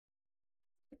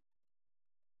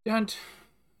Dun,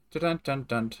 dun, dun,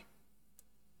 dun.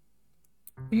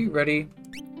 Are you ready,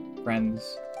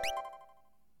 friends?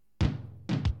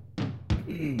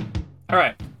 All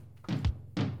right.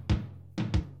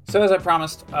 So as I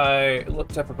promised, I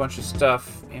looked up a bunch of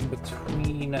stuff in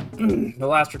between the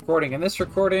last recording and this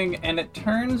recording, and it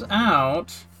turns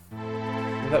out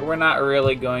that we're not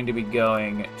really going to be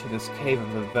going to this Cave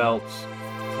of the Veldt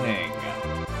thing.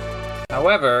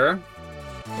 However,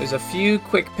 there's a few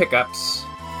quick pickups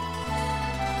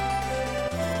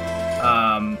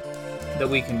that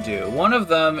we can do. One of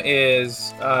them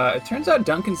is, it turns out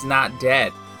Duncan's not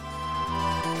dead.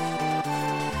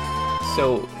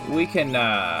 So we can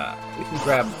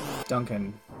grab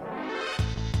Duncan.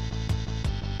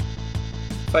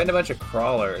 Find a bunch of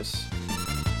crawlers.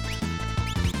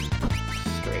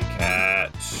 Stray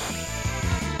cat.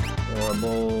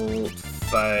 Horrible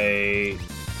fight.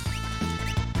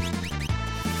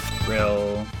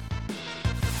 Grill.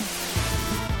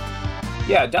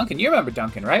 Yeah, Duncan. You remember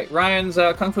Duncan, right? Ryan's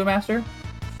Kung Fu master?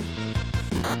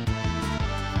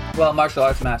 Well, martial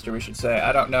arts master, we should say.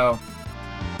 I don't know.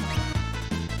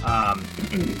 I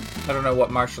don't know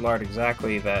what martial art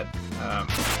exactly that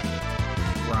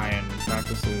Ryan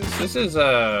practices. This is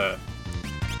a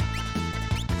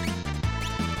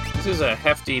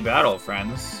hefty battle,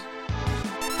 friends.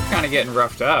 Kind of getting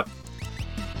roughed up.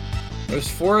 There's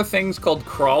 4 things called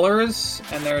crawlers,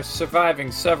 and they're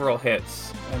surviving several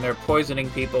hits, and they're poisoning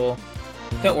people.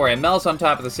 Don't worry, Mel's on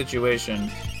top of the situation.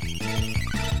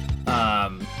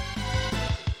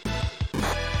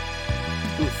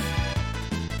 Oof.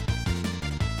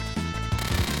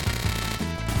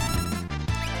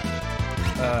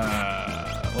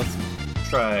 Let's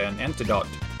try an antidote.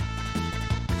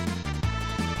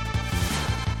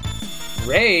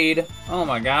 Raid? Oh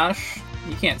my gosh.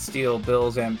 You can't steal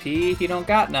Bill's MP. He don't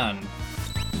got none.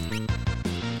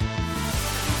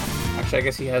 Actually, I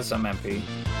guess he has some MP.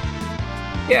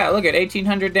 Yeah, look at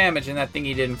 1800 damage and that thing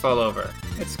he didn't fall over.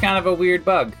 It's kind of a weird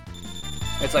bug.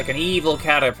 It's like an evil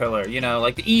caterpillar, you know,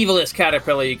 like the evilest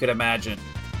caterpillar you could imagine.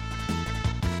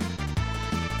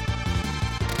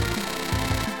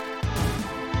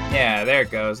 Yeah, there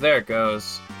it goes, there it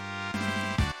goes.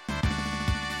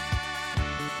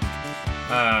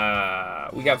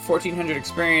 We got 1400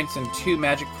 experience and 2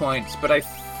 magic points, but I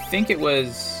think it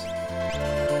was...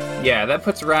 Yeah, that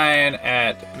puts Ryan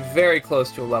at very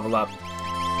close to a level up.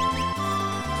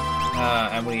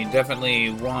 And we definitely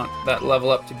want that level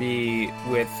up to be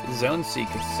with Zone Seek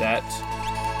set.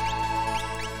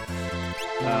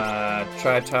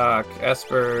 Tritalk,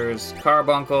 Espers,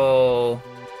 Carbuncle...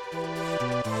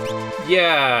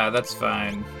 Yeah, that's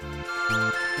fine.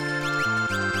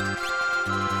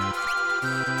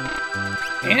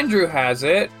 Andrew has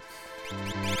it.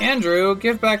 Andrew,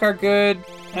 give back our good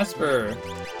Esper.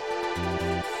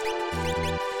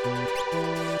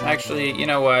 Actually, you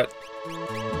know what?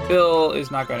 Bill is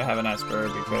not going to have an Esper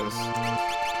because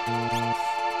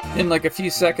in like a few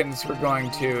seconds we're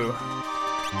going to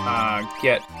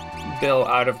get Bill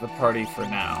out of the party for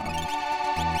now.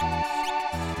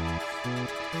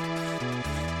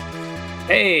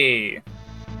 Hey!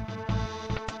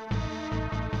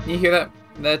 You hear that?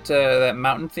 That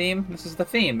mountain theme? This is the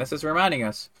theme. This is reminding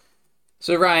us.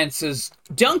 So Ryan says,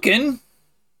 Duncan!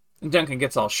 And Duncan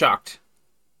gets all shocked.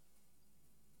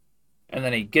 And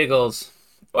then he giggles.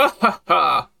 Wah ha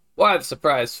ha! Why the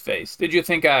surprised face? Did you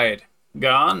think I'd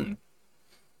gone?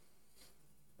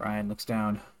 Ryan looks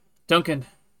down. Duncan,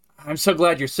 I'm so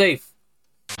glad you're safe.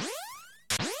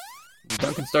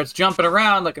 Duncan starts jumping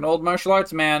around like an old martial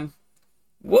arts man.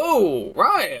 Whoa,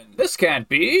 Ryan, this can't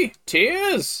be.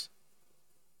 Tears?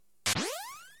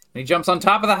 And he jumps on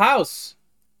top of the house.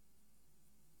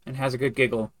 And has a good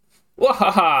giggle.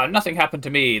 Wahaha, nothing happened to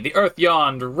me. The earth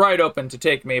yawned right open to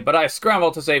take me, but I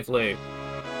scrambled to safety.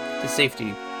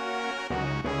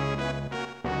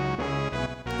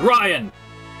 Ryan,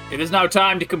 it is now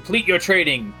time to complete your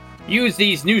training. Use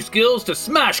these new skills to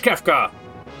smash Kefka.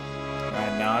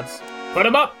 Ryan nods. Put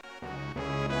him up.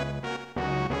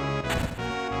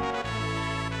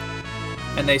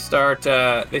 And they start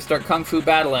kung fu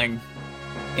battling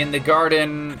in the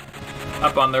garden,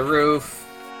 up on the roof,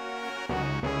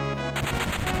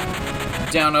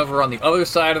 down over on the other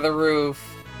side of the roof,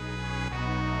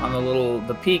 on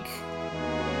the peak.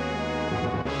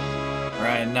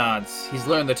 Ryan nods. He's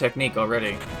learned the technique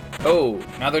already. Oh,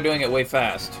 now they're doing it way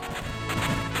fast.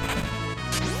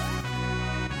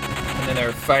 And then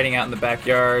they're fighting out in the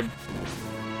backyard,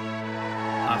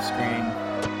 off screen.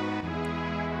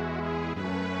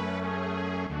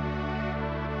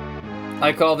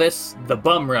 I call this the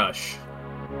bum rush.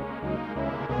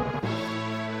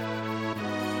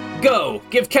 Go!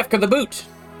 Give Kefka the boot!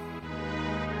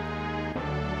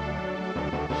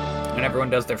 And everyone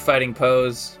does their fighting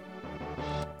pose.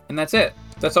 And that's it.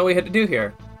 That's all we had to do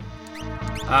here.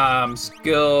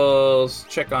 Skills,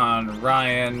 check on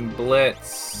Ryan,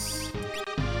 Blitz.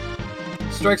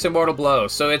 Strikes a mortal blow.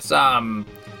 So it's, left,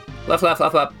 left,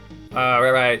 left, up,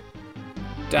 right,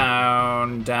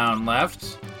 down, down,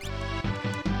 left.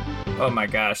 Oh my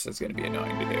gosh, that's gonna be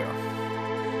annoying to do.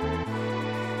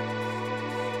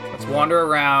 Let's wander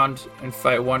around and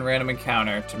fight one random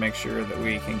encounter to make sure that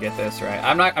we can get this right.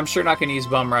 I'm sure not gonna use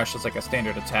Bum Rush as like a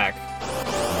standard attack.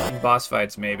 In boss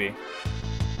fights, maybe.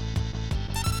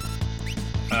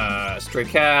 Stray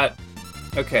Cat.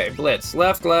 Okay, Blitz.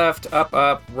 Left, left, up,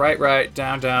 up, right, right,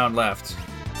 down, down, left.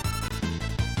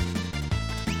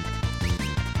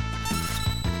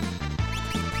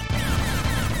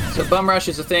 So Bum Rush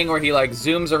is a thing where he like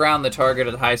zooms around the target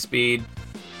at high speed,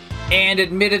 and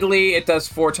admittedly it does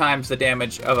 4 times the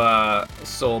damage of a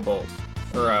Soul Bolt,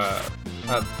 or a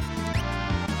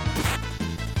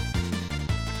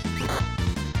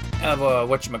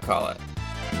whatchamacallit,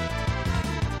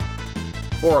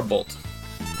 or a Bolt.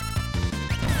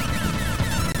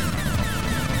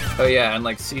 Oh yeah, and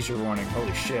like seizure warning,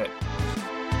 holy shit.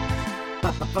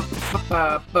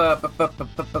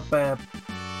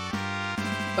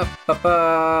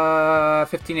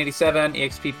 1587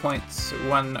 EXP points.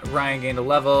 1 Ryan gained a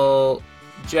level.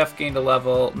 Jeff gained a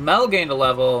level. Mel gained a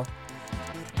level.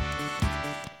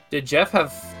 Did Jeff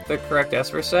have the correct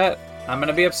Esper set? I'm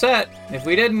gonna be upset if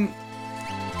we didn't.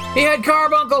 He had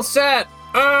Carbuncle set!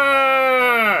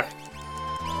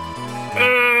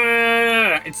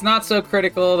 It's not so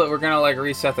critical that we're gonna like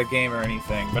reset the game or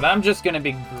anything, but I'm just gonna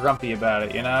be grumpy about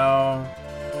it, you know?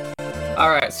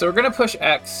 Alright, so we're gonna push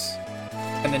X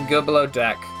and then go below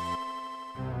deck.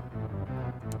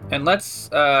 And let's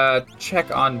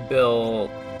check on Bill.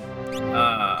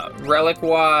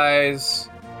 Relic-wise,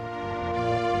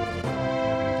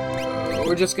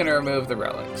 we're just gonna remove the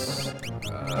relics.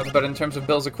 But in terms of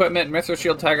Bill's equipment, Mithril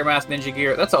Shield, Tiger Mask, Ninja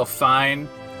Gear, that's all fine.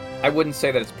 I wouldn't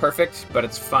say that it's perfect, but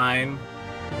it's fine.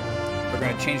 We're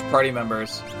gonna change party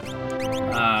members.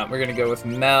 We're gonna go with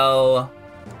Mel,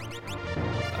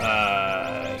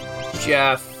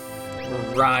 Jeff,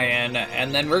 Ryan,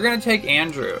 and then we're gonna take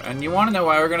Andrew. And you wanna know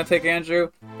why we're gonna take Andrew?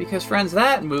 Because friends,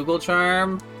 that Moogle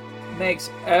Charm makes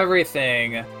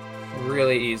everything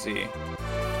really easy.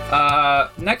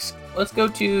 Next, let's go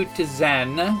to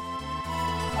Zen.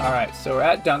 Alright, so we're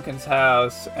at Duncan's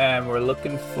house, and we're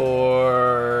looking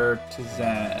for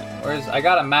Zen. I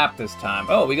got a map this time.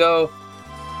 Oh, we go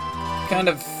kind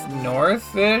of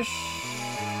north-ish?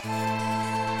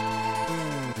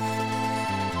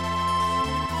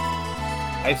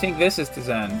 I think this is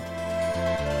Zen.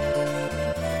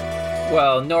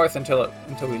 Well, north until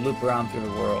we loop around through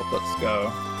the world. Let's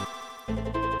go.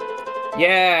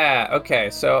 Yeah! Okay,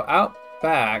 so out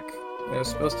back, there's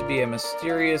supposed to be a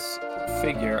mysterious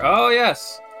figure. Oh,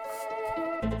 yes!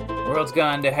 World's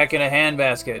gone to heck in a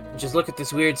handbasket. Just look at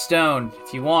this weird stone.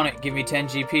 If you want it, give me 10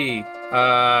 GP.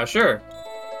 Sure.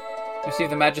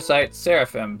 Receive the Magicite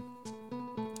Seraphim.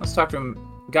 Let's talk to him.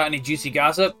 Got any juicy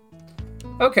gossip?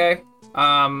 Okay.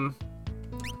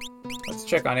 Let's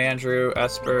check on Andrew,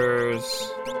 Espers,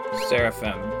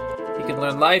 Seraphim. He can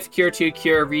learn Life, Cure 2,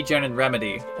 Cure, Regen, and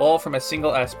Remedy. All from a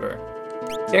single Esper.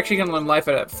 He actually can learn Life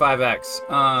at 5x.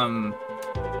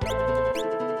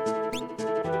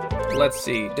 Let's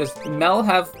see. Does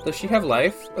she have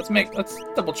Life? Let's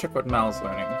double check what Mel's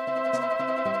learning.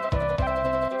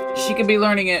 She could be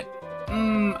learning it.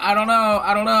 I don't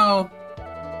know.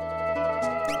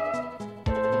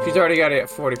 She's already got it at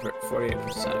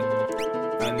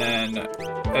 48%. And then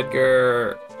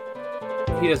Edgar,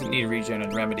 he doesn't need Regen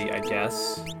and Remedy, I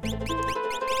guess.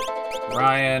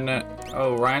 Ryan,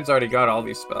 oh, Ryan's already got all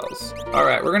these spells. All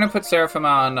right, we're gonna put Seraphim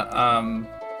on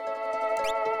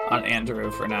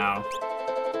Andrew for now.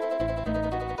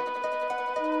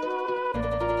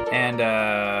 And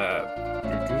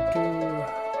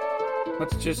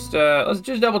let's just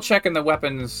double check in the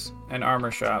weapons and armor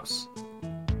shops.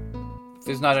 If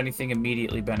there's not anything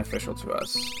immediately beneficial to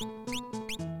us.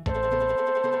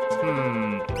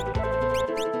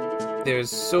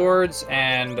 There's swords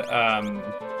and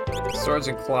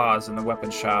claws in the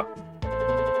weapon shop.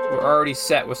 We're already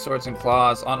set with swords and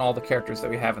claws on all the characters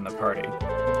that we have in the party.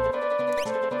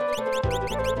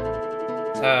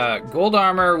 Gold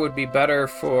armor would be better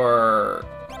for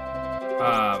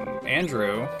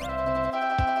Andrew.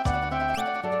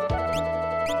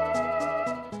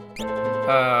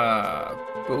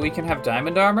 But we can have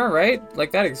diamond armor, right?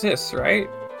 Like, that exists, right?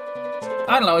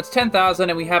 I don't know, it's 10,000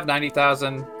 and we have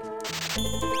 90,000.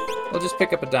 We'll We'll just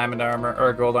pick up a diamond armor, or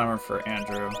a gold armor for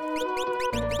Andrew.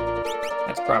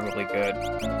 That's probably good.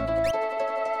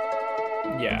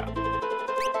 Yeah.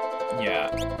 Yeah.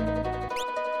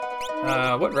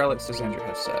 What relics does Andrew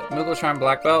have set? Moogle Charm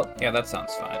Black Belt? Yeah, that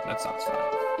sounds fine. That sounds fine.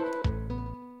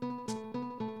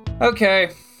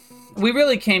 Okay. We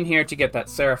really came here to get that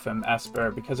Seraphim Esper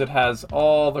because it has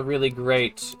all the really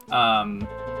great,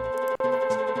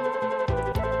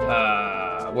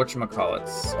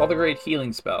 whatchamacallits, all the great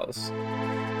healing spells.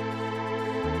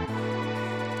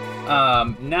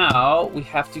 Now we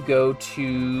have to go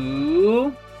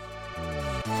to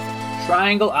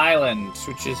Triangle Island,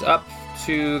 which is up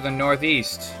to the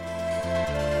northeast.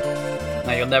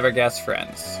 Now you'll never guess,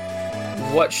 friends.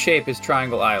 What shape is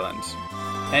Triangle Island?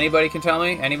 Anybody can tell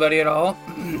me? Anybody at all?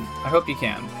 I hope you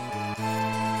can.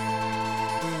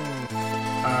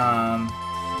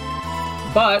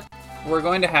 But we're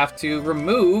going to have to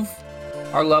remove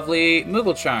our lovely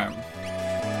Moogle Charm.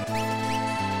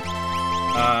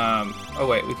 Oh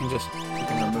wait, we can remove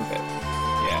it.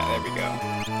 Yeah, there we go.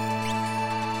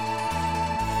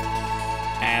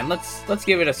 And let's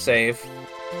give it a save,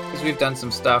 because we've done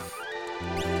some stuff.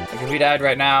 Like if we died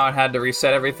right now and had to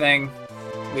reset everything,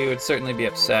 we would certainly be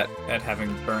upset at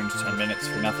having burned 10 minutes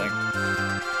for nothing.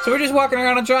 So we're just walking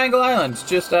around on Triangle Island,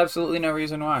 just absolutely no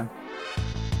reason why.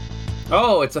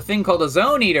 Oh, it's a thing called a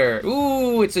Zone Eater.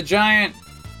 Ooh, it's a giant,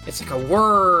 it's like a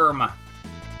worm.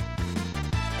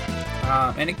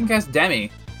 And it can cast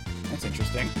Demi. That's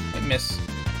interesting. It miss.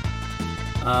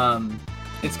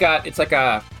 It's like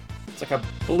a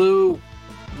blue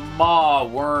maw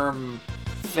worm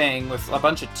thing with a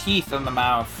bunch of teeth in the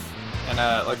mouth and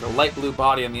a light blue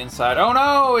body on the inside. Oh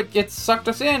no! It gets sucked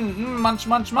us in. Munch,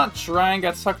 munch, munch. Ryan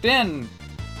got sucked in.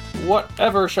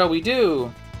 Whatever shall we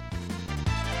do?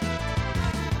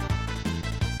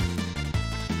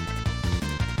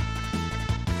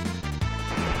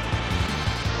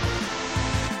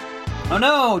 Oh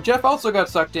no! Jeff also got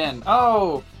sucked in.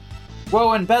 Oh!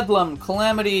 Woe and bedlam,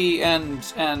 calamity, and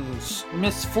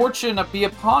misfortune be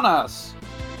upon us.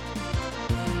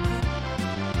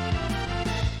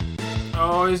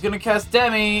 Oh, he's gonna cast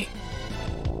Demi,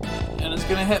 and it's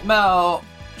gonna hit Mel.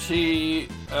 She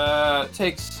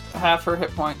takes half her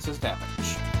hit points as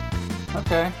damage.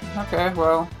 Okay,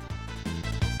 well,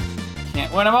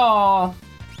 can't win them all.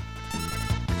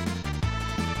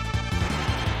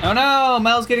 Oh no,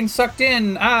 Mel's getting sucked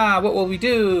in. Ah, what will we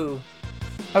do?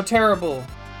 How terrible.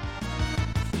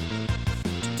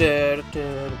 Man,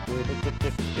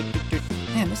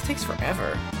 this takes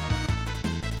forever.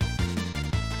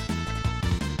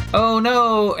 Oh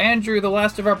no, Andrew, the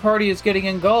last of our party is getting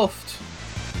engulfed.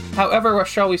 However,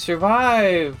 shall we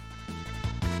survive?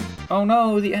 Oh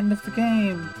no, the end of the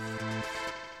game.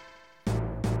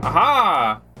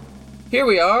 Aha! Here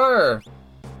we are!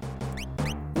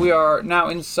 We are now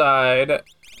inside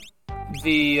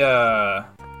the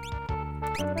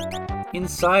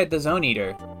Zone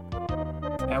Eater.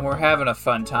 And we're having a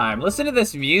fun time. Listen to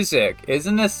this music.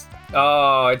 Isn't this...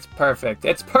 Oh, it's perfect.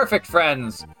 It's perfect,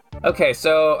 friends. Okay,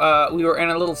 so we were in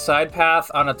a little side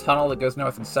path on a tunnel that goes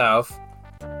north and south.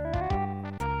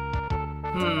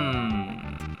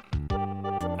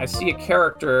 I see a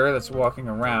character that's walking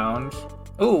around.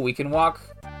 Ooh, we can walk...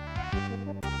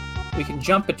 We can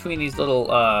jump between these little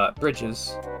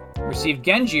bridges. Receive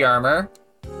Genji armor.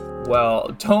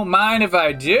 Well, don't mind if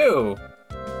I do.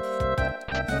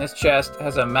 And this chest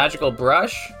has a magical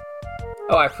brush.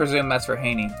 Oh, I presume that's for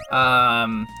Haney.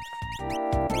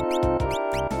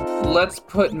 Let's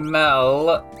put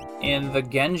Mel in the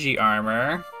Genji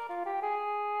armor.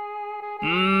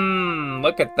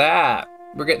 Look at that.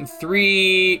 We're getting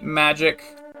 3 magic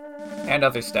and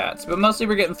other stats, but mostly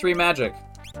we're getting 3 magic.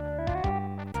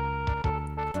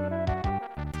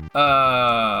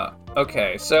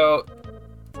 Okay, so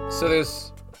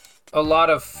there's a lot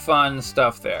of fun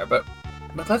stuff there, but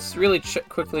let's really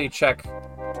quickly check.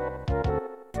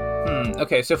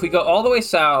 Okay, so if we go all the way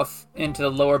south into the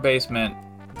lower basement,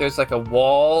 there's like a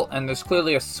wall, and there's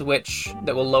clearly a switch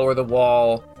that will lower the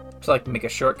wall to like make a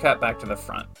shortcut back to the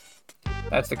front.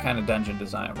 That's the kind of dungeon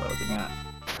design we're looking at.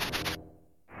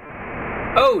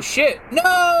 Oh shit!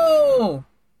 No!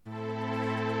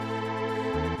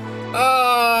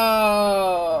 Oh,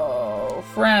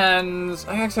 friends,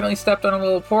 I accidentally stepped on a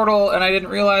little portal and I didn't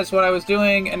realize what I was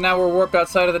doing, and now we're warped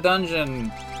outside of the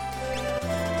dungeon.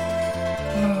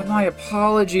 Oh, my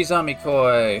apologies,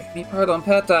 Amikoi. Mi pardon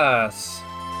petas.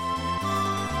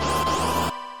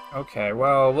 Okay,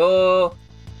 well, we'll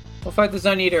fight the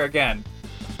Zone Eater again.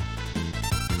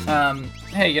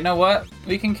 Hey, you know what?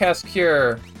 We can cast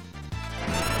Cure.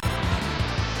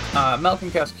 Mel can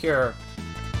cast Cure.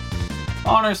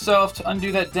 On herself to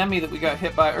undo that Demi that we got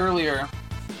hit by earlier.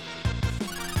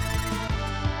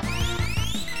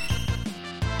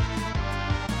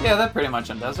 Yeah, that pretty much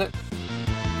undoes it.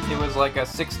 It was like a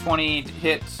 620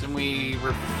 hit, and we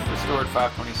restored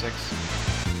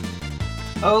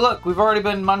 526. Oh look, we've already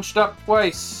been munched up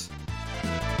twice.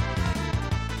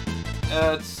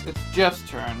 It's Jeff's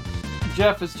turn.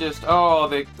 Jeff is just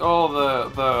the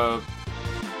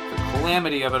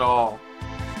calamity of it all.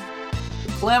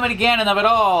 The Calamity Ganon of it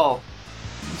all.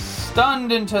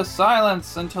 Stunned into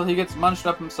silence until he gets munched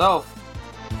up himself.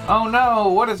 Oh no,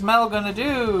 what is Mel gonna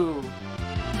do?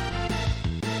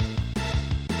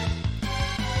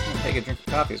 Take a drink of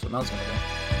coffee is what Mel's gonna do.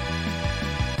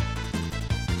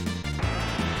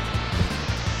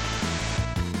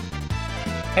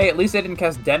 Hey, at least they didn't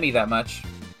cast Demi that much.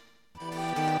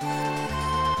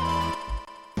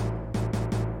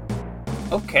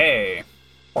 Okay.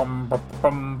 Bum, bum,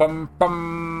 bum, bum,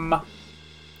 bum.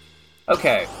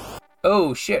 Okay.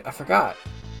 Oh shit, I forgot.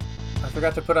 I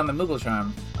forgot to put on the Moogle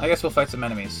Charm. I guess we'll fight some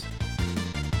enemies.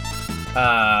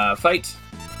 Fight.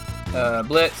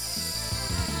 Blitz.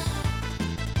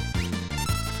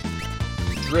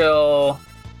 Drill.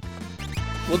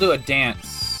 We'll do a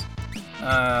dance.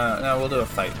 No, we'll do a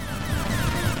fight.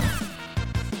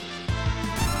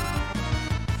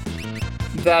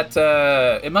 That,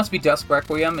 it must be Dusk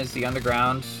Requiem is the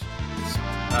underground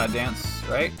dance,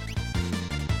 right?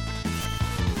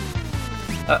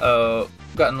 Uh-oh.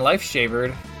 Gotten life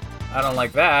shavered. I don't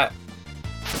like that.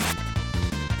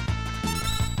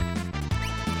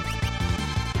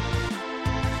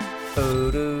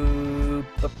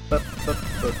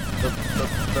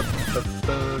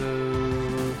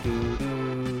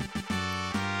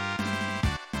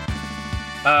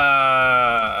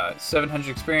 Uh,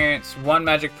 700 experience, 1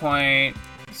 magic point,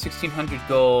 1600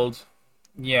 gold.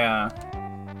 Yeah.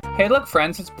 Hey, look,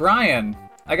 friends, it's Brian.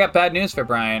 I got bad news for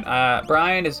Brian.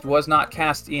 Brian was not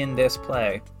cast in this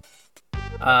play.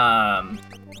 I'm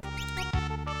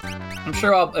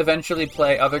sure I'll eventually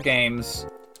play other games,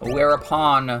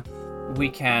 whereupon we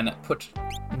can put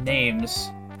names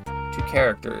to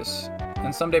characters.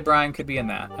 And someday Brian could be in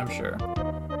that, I'm sure.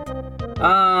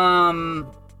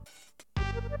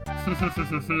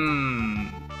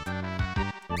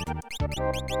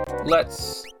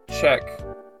 Let's check.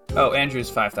 Oh, Andrew's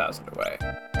 5,000 away.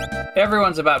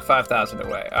 Everyone's about 5,000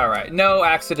 away. Alright, no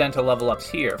accidental level ups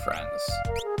here, friends.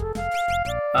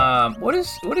 What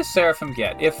does Seraphim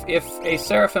get? If a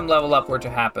Seraphim level up were to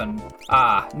happen,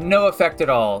 no effect at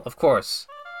all, of course.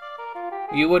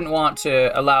 You wouldn't want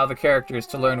to allow the characters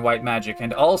to learn white magic,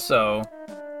 and also...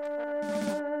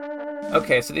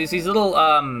 Okay, so these little,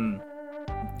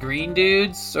 green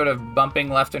dudes sort of bumping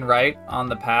left and right on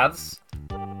the paths.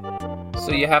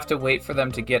 So you have to wait for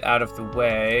them to get out of the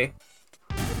way.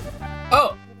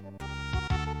 Oh!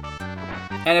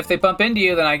 And if they bump into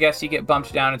you, then I guess you get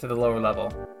bumped down into the lower level.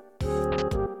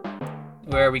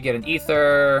 Where we get an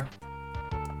ether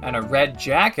and a red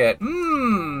jacket.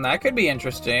 That could be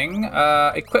interesting.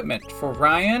 Equipment for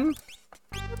Ryan.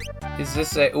 Is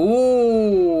this a...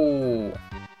 Ooh!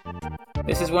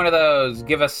 This is one of those,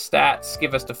 give us stats,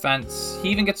 give us defense. He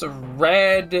even gets a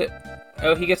red...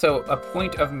 Oh, he gets a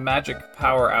point of magic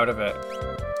power out of it.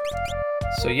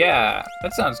 So yeah,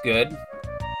 that sounds good.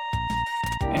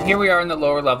 And here we are in the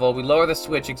lower level. We lower the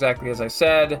switch exactly as I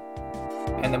said,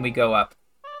 and then we go up.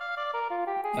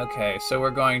 Okay, so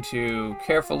we're going to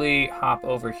carefully hop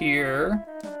over here,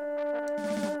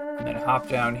 and then hop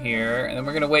down here, and then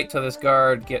we're going to wait till this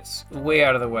guard gets way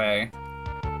out of the way.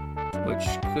 Which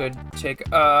could take,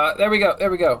 there we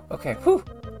go. Okay, whew.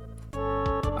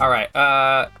 Alright,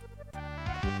 I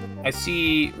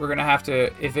see we're gonna have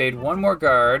to evade one more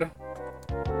guard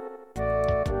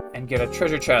and get a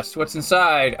treasure chest. What's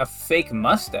inside? A fake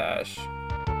mustache.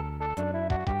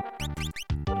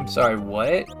 I'm sorry,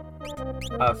 what?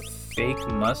 A fake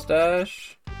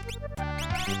mustache?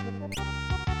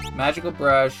 Magical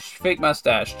brush, fake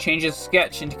mustache. Changes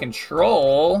sketch into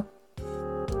control.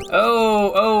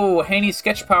 Oh, Haney's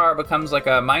sketch power becomes like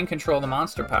a mind control the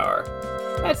monster power.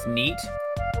 That's neat.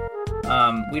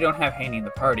 We don't have Haney in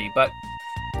the party, but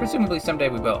presumably someday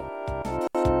we will.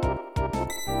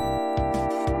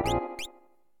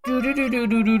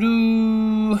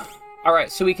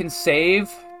 Alright, so we can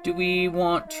save. Do we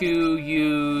want to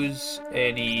use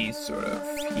any sort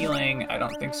of healing? I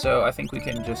don't think so. I think we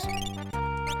can just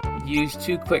use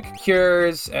 2 quick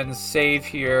cures and save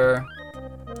here.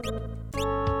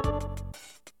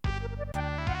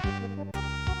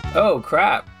 Oh,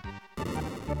 crap.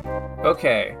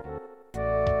 Okay.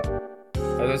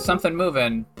 There's something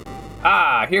moving.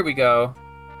 Here we go.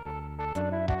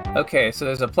 Okay, so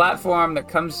there's a platform that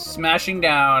comes smashing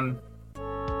down,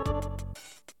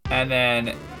 and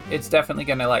then it's definitely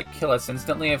gonna, like, kill us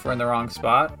instantly if we're in the wrong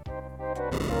spot.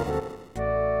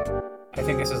 I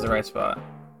think this is the right spot.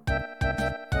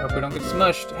 Hope we don't get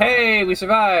smushed. Hey, we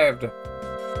survived!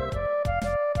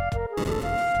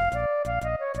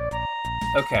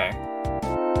 Okay.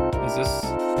 Is this...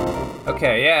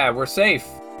 Okay, yeah, we're safe.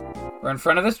 We're in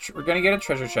front of this... We're gonna get a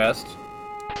treasure chest.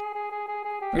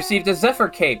 Received a Zephyr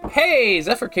Cape. Hey,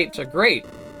 Zephyr Capes are great.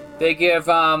 They give,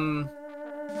 I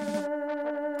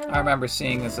remember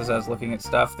seeing this as I was looking at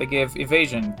stuff. They give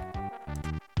evasion.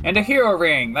 And a hero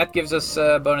ring. That gives us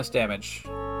bonus damage.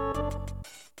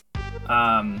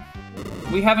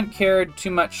 We haven't cared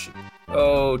too much...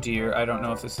 Oh, dear. I don't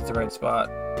know if this is the right spot.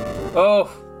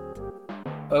 Oh!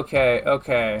 Okay,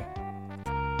 okay.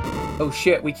 Oh,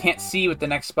 shit. We can't see what the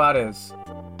next spot is.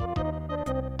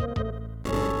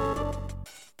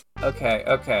 Okay,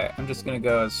 okay. I'm just gonna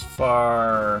go as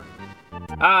far...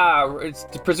 Ah! It's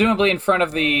presumably in front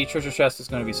of the treasure chest is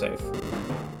gonna be safe.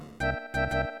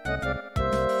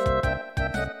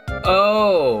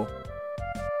 Oh!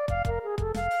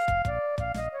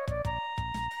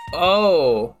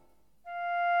 Oh!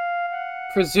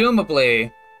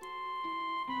 Presumably...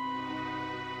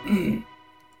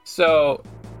 So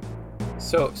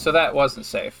that wasn't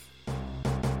safe.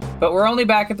 But we're only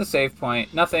back at the save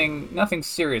point. Nothing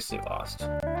seriously lost.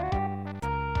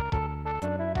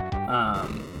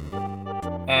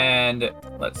 And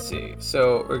let's see.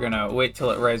 So we're gonna wait till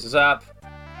it rises up.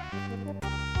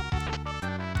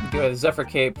 Go to the Zephyr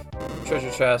Cape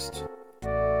treasure chest.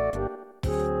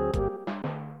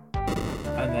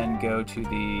 And then go to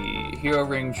the Hero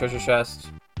Ring treasure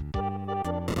chest.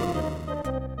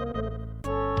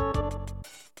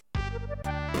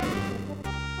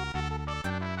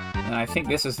 And I think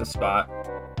this is the spot.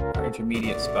 Our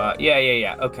intermediate spot.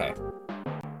 Yeah. Okay.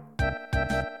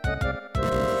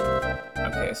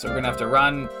 Okay, so we're gonna have to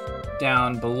run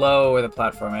down below where the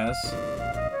platform is.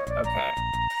 Okay.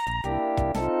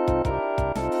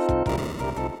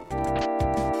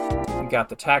 We got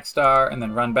the tack star, and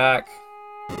then run back.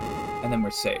 And then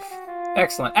we're safe.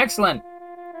 Excellent, excellent!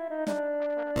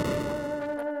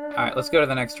 Alright, let's go to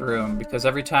the next room, because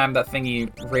every time that thingy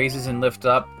raises and lifts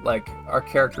up, like, our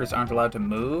characters aren't allowed to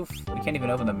move. We can't even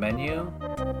open the menu.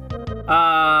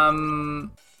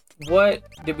 What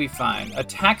did we find? A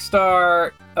tack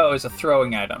star... Oh, is a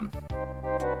throwing item.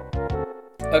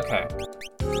 Okay.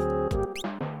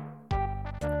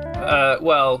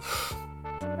 Well...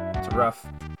 It's rough.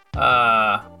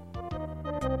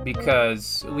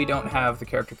 Because we don't have the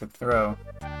character to throw.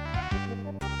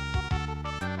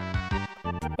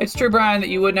 It's true, Brian, that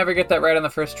you would never get that right on the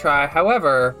first try.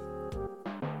 However...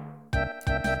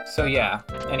 So yeah,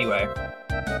 anyway.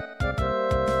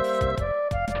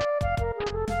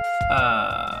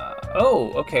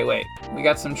 Oh, okay, wait. We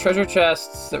got some treasure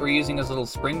chests that we're using as little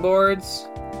springboards.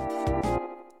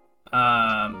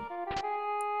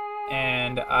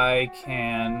 And I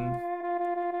can...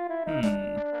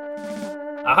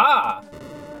 Aha!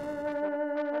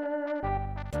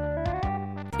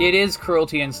 It is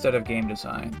cruelty instead of game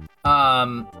design.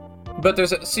 But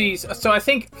there's a... See, so I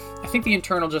think the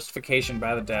internal justification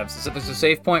by the devs is that there's a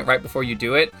save point right before you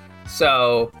do it.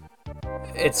 So...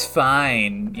 It's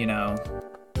fine, you know.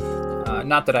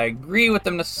 Not that I agree with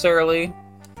them necessarily.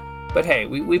 But hey,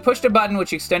 we pushed a button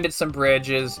which extended some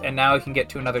bridges, and now we can get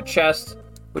to another chest,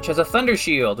 which has a thunder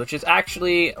shield, which is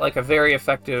actually like a very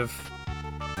effective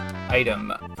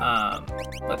item.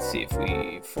 Let's see if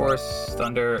we force,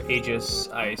 thunder, Aegis,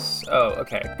 ice. Oh,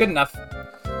 okay, good enough.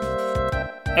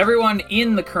 Everyone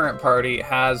in the current party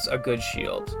has a good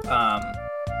shield.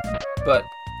 But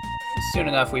soon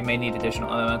enough we may need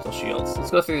additional elemental shields.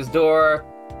 Let's go through this door.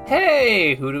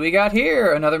 Hey, who do we got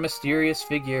here? Another mysterious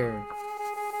figure.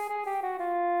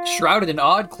 Shrouded in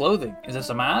odd clothing. Is this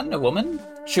a man? A woman?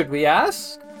 Should we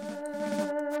ask?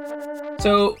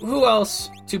 So, who else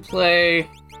to play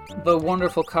the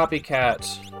wonderful copycat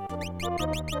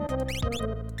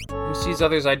who sees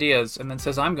others' ideas and then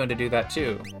says, I'm going to do that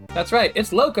too? That's right,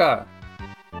 it's Loka!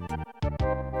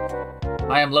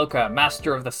 I am Loka,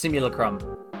 master of the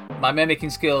simulacrum. My mimicking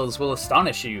skills will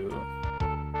astonish you.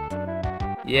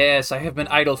 Yes, I have been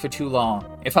idle for too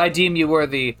long. If I deem you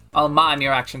worthy, I'll mime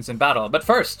your actions in battle. But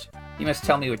first, you must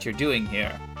tell me what you're doing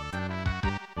here.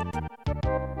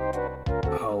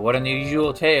 Oh, what an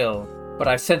unusual tale. But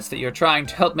I sense that you're trying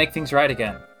to help make things right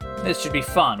again. This should be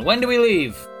fun. When do we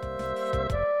leave?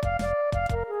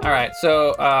 Alright,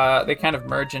 so they kind of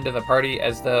merge into the party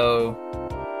as though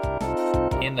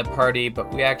in the party,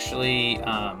 but we actually,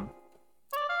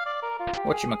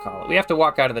 whatchamacallit, we have to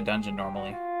walk out of the dungeon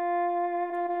normally.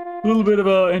 A little bit of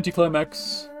a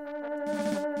anticlimax.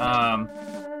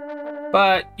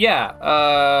 But yeah,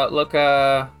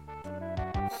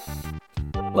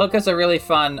 Loka's a really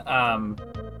fun, oh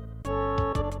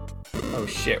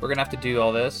shit, we're gonna have to do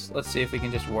all this. Let's see if we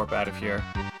can just warp out of here.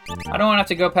 I don't want to have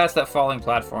to go past that falling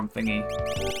platform thingy.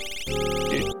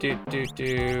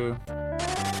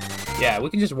 Yeah, we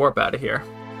can just warp out of here.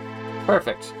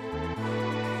 Perfect.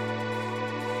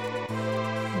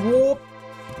 Whoop.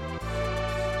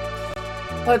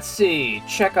 Let's see,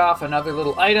 check off another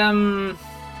little item.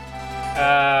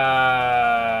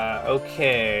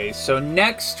 Okay, so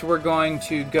next we're going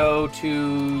to go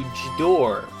to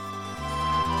Jidoor.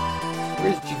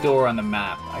 Where's Jidoor on the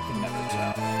map? I can never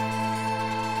tell.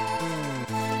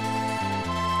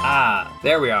 Ah,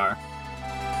 there we are.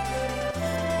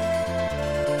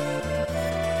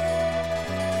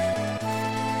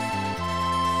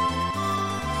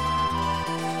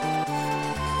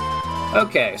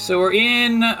 Okay, so we're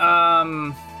in, we're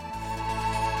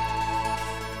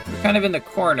kind of in the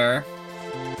corner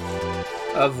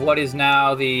of what is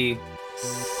now the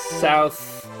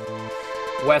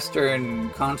southwestern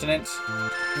continent.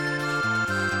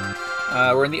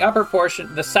 We're in the upper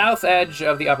portion, the south edge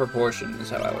of the upper portion is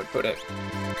how I would put it.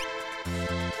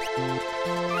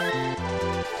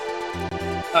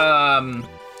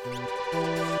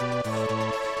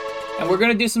 And we're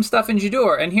gonna do some stuff in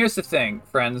Jidoor. And here's the thing,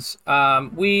 friends.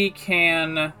 We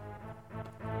can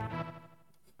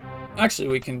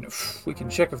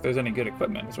check if there's any good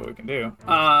equipment. That's what we can do.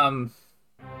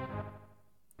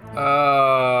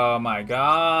 Oh my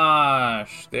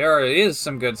gosh, there is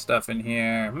some good stuff in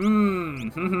here.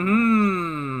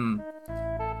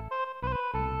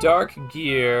 Dark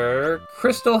gear,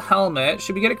 crystal helmet.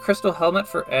 Should we get a crystal helmet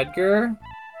for Edgar?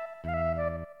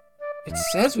 It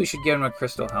says we should get him a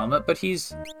crystal helmet, but he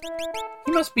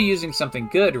must be using something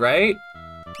good, right?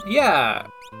 Yeah,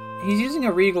 he's using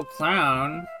a regal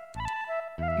crown.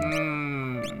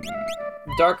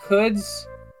 Dark hoods?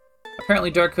 Apparently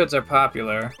dark hoods are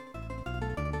popular.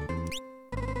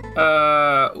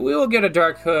 We will get a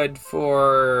dark hood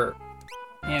for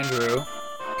Andrew.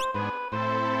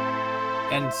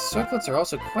 And circlets are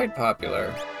also quite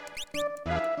popular.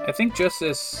 I think just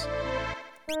this...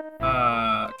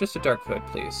 just a dark hood,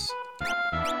 please.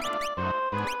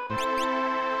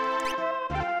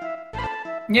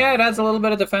 Yeah, it adds a little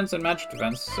bit of defense and magic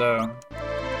defense, so...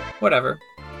 whatever.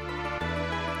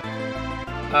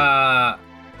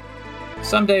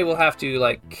 Someday we'll have to,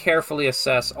 like, carefully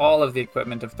assess all of the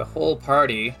equipment of the whole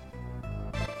party,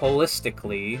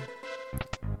 holistically.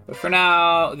 But for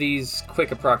now, these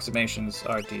quick approximations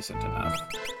are decent enough.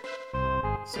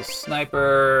 So,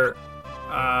 sniper...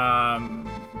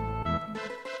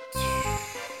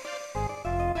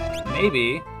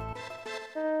 maybe.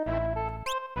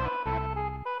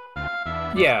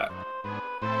 Yeah.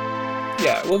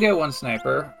 Yeah, we'll get one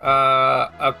sniper.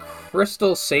 A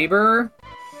crystal saber.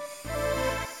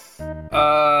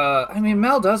 I mean,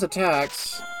 Mel does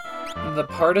attacks. The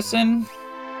partisan.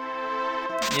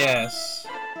 Yes.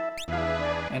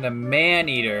 And a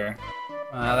man-eater.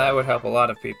 That would help a lot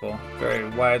of people. Very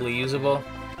widely usable.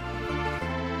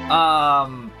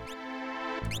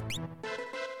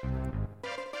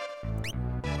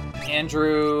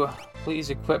 Andrew, please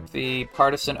equip the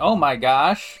partisan. Oh my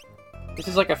gosh. This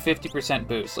is like a 50%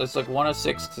 boost. It's like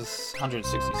 106 to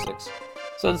 166.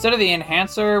 So instead of the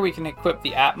enhancer, we can equip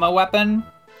the Atma weapon.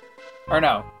 Or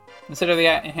no. Instead of the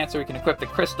enhancer, we can equip the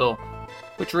crystal,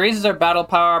 which raises our battle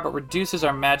power but reduces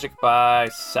our magic by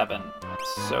 7.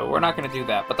 So we're not going to do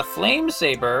that. But the flame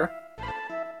saber...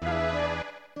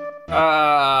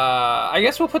 I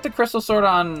guess we'll put the crystal sword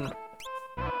on...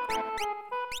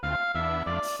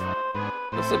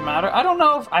 Does it matter? I don't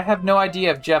know if... I have no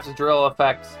idea if Jeff's drill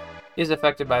effect is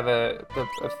affected by the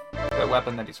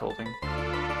weapon that he's holding.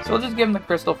 So we'll just give him the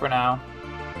crystal for now.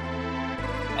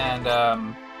 And,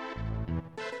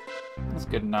 that's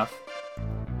good enough.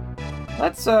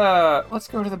 Let's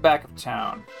go to the back of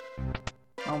town.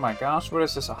 Oh my gosh, what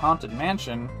is this? A haunted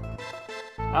mansion?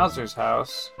 Bowser's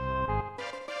house.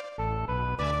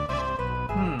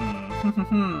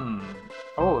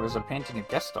 Oh, there's a painting of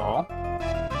Gestalt.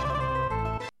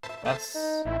 That's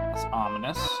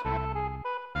ominous.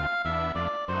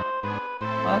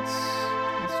 Let's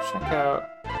check out.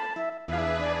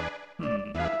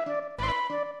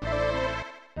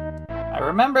 I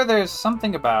remember there's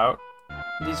something about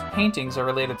these paintings are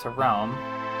related to Realm.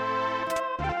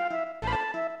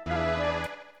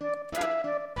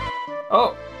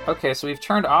 Oh, okay, so we've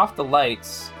turned off the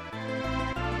lights.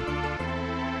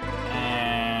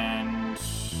 And...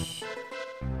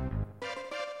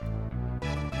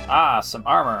 ah, some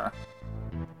armor.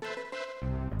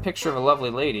 picture of a lovely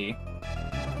lady.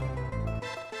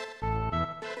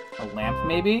 A lamp,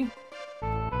 maybe?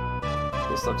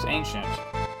 This looks ancient.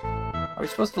 Are we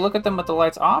supposed to look at them with the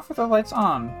lights off or the lights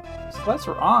on? The lights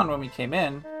were on when we came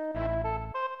in.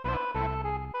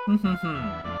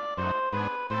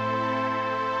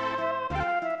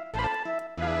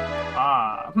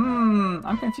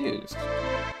 I'm confused.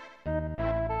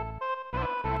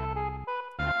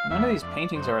 None of these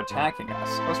paintings are attacking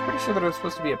us. I was pretty sure that it was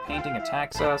supposed to be a painting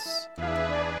attacks us,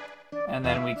 and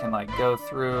then we can, like, go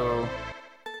through.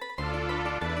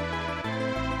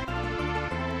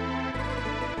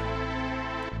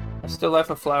 A still life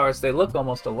of flowers. They look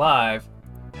almost alive.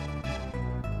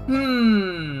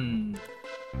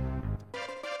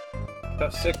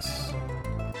 About 6.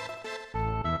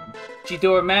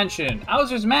 G-Door Mansion.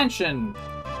 Owzer's Mansion.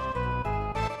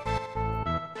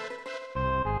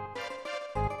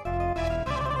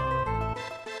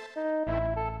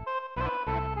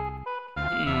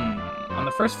 On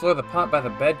the first floor, the pot by the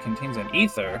bed contains an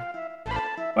ether.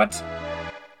 What?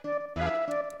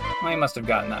 Well, you must have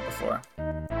gotten that before.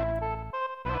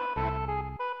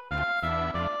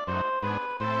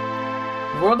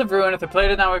 World of Ruin. If the play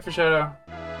did not wait for Shoto.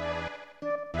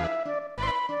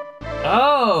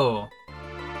 Oh!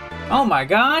 Oh my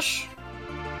gosh!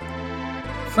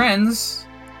 Friends,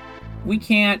 we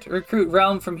can't recruit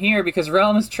Realm from here because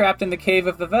Realm is trapped in the Cave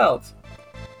of the Veldt.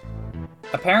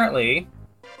 Apparently,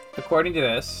 according to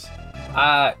this,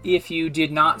 if you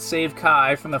did not save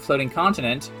Kai from the floating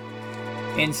continent,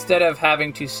 instead of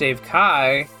having to save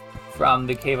Kai from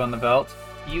the Cave on the Veldt,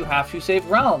 you have to save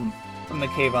Realm from the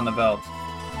Cave on the Veldt.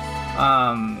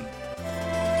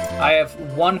 I have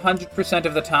 100%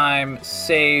 of the time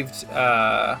saved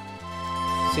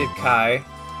Kai,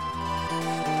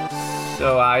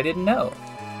 so I didn't know.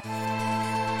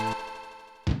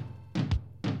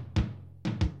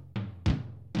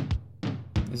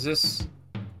 Is this...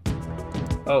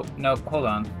 Oh, no, hold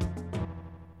on.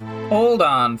 Hold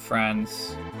on,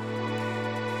 friends.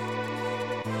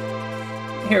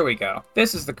 Here we go.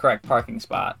 This is the correct parking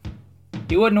spot.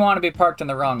 You wouldn't want to be parked in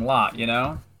the wrong lot, you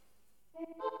know?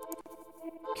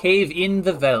 Cave in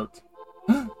the Veldt.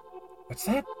 What's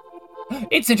that?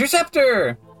 It's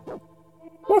Interceptor!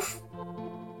 Woof!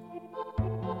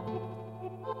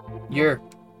 You're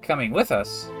coming with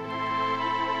us.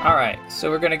 Alright, so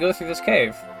we're gonna go through this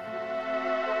cave.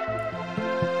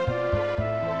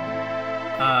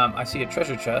 I see a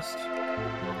treasure chest.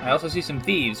 I also see some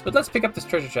thieves, but let's pick up this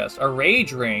treasure chest. A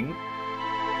rage ring.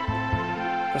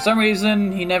 For some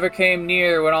reason, he never came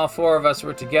near when all 4 of us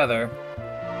were together.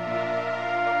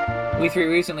 We 3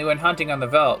 recently went hunting on the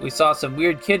Veldt. We saw some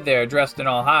weird kid there dressed in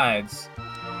all hides.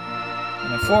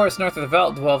 In the forest north of the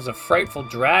Veldt dwells a frightful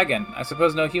dragon. I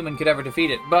suppose no human could ever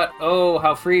defeat it, but oh,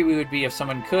 how free we would be if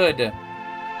someone could.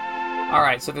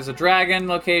 Alright, so there's a dragon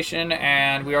location,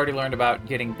 and we already learned about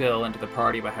getting Bill into the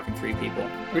party by having 3 people.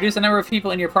 Reduce the number of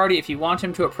people in your party if you want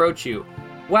him to approach you.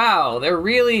 Wow, they're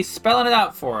really spelling it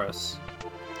out for us.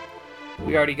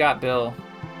 We already got Bill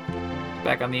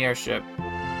back on the airship.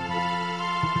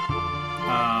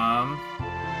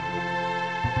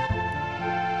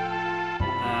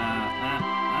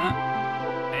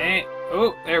 Hey,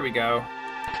 oh, there we go.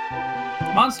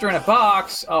 Monster in a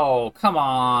box. Oh, come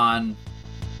on.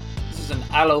 This is an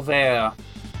aloe vera,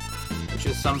 which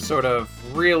is some sort of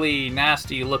really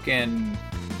nasty looking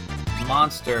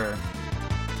monster.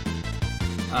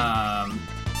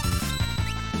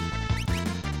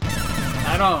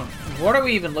 What are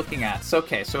we even looking at? So,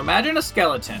 okay, so imagine a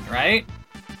skeleton, right?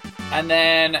 And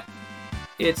then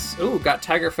it's, ooh, got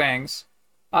tiger fangs.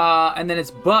 And then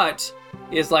its butt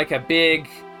is like a big,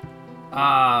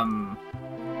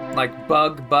 like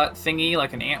bug butt thingy,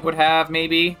 like an ant would have,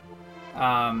 maybe.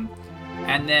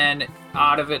 And then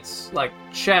out of its, like,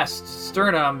 chest,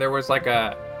 sternum, there was like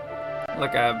a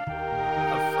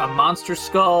monster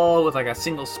skull with like a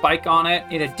single spike on it,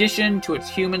 in addition to its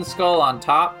human skull on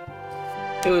top.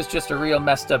 It was just a real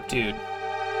messed up dude.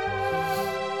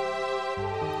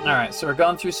 Alright, so we're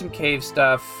going through some cave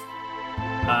stuff.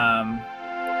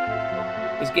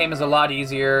 This game is a lot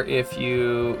easier if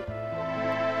you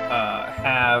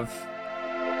have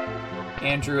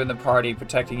Andrew in the party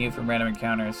protecting you from random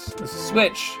encounters. There's a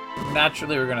switch.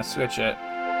 Naturally, we're going to switch it.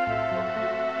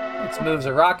 Let's move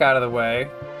a rock out of the way.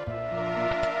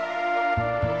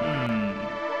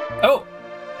 Oh!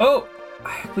 Oh!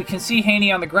 We can see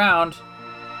Haney on the ground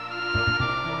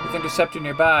with Interceptor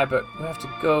nearby, but we have to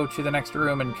go to the next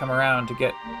room and come around to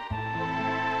get...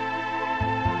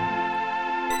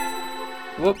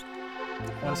 Whoop.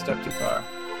 One step too far.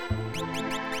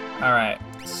 Alright.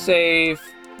 Save.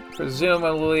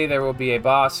 Presumably there will be a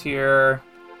boss here.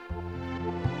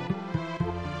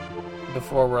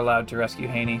 before we're allowed to rescue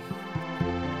Haney.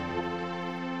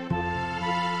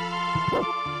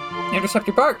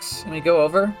 Interceptor barks, and we go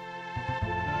over.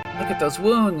 Look at those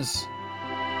wounds.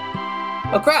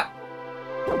 Oh crap!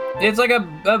 It's like a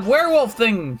werewolf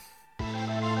thing.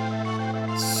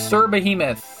 Sir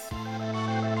Behemoth.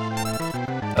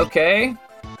 Okay.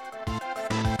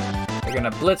 We're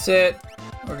gonna blitz it.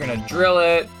 We're gonna drill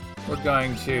it. We're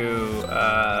going to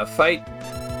fight.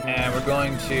 And we're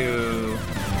going to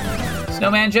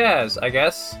Snowman Jazz, I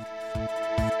guess.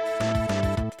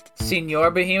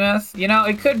 Senor Behemoth? You know,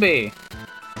 it could be.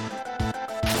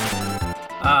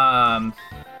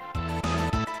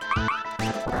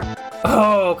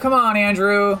 Oh, come on,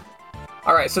 Andrew.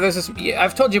 All right, so there's this.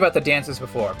 I've told you about the dances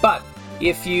before, but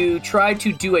if you try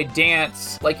to do a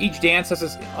dance, like each dance has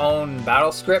its own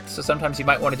battle script, so sometimes you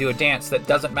might want to do a dance that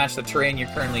doesn't match the terrain you're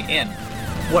currently in.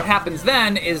 What happens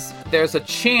then is there's a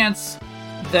chance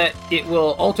that it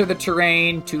will alter the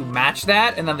terrain to match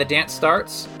that, and then the dance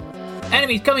starts.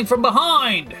 Enemies coming from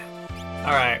behind!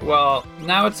 All right, well,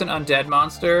 now it's an undead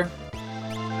monster.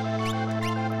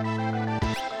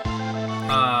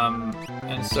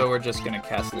 And so we're just gonna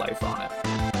cast life on it.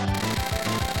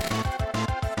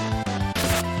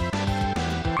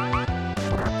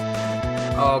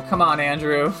 Oh, come on,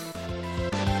 Andrew.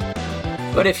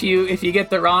 But if you get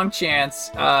the wrong chance,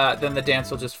 then the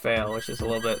dance will just fail, which is a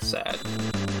little bit sad.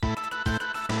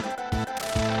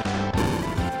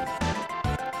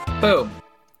 Boom.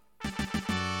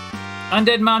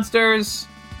 Undead monsters,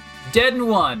 dead and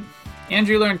one.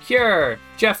 Andrew learned Cure.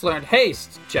 Jeff learned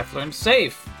Haste. Jeff learned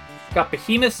Safe. Got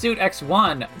Behemoth Suit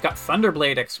X1. Got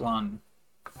Thunderblade X1.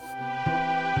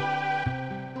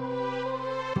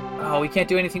 Oh, we can't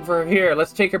do anything for her here.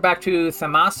 Let's take her back to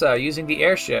Thamasa using the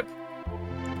airship.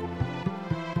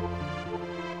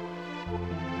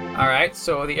 Alright,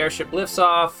 so the airship lifts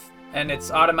off, and it's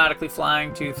automatically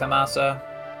flying to Thamasa.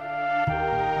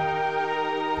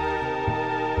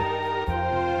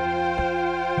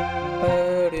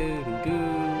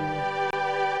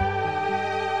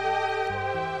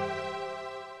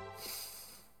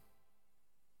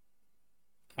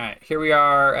 Alright, here we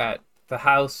are at the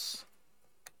house.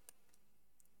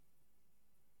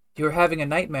 You're having a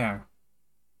nightmare.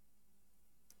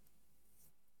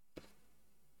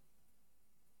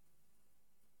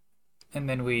 And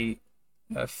then we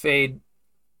fade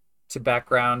to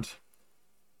background.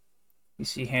 You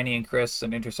see Hanny and Chris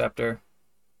and Interceptor.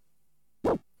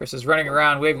 Chris is running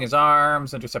around waving his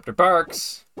arms. Interceptor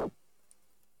barks.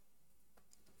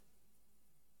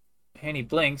 Hanny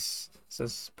blinks.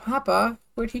 Says, Papa,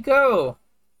 where'd he go?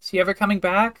 Is he ever coming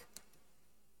back?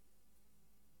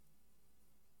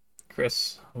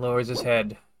 Chris lowers his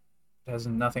head. Has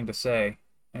nothing to say.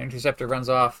 And Interceptor runs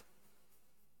off.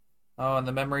 Oh, and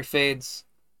the memory fades.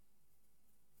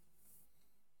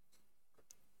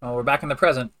 Oh, we're back in the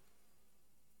present.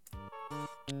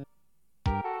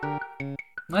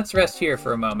 Let's rest here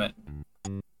for a moment.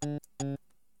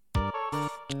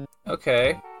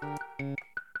 Okay.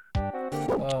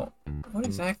 Well, what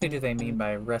exactly do they mean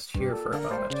by rest here for a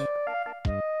moment?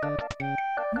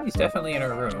 He's definitely in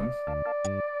a room.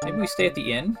 Maybe we stay at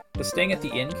the inn? Does staying at the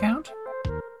inn count?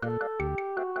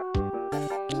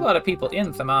 There's a lot of people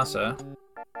in Thamasa.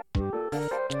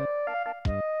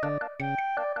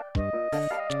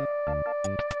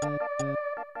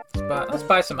 Let's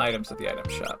buy some items at the item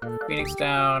shop. Phoenix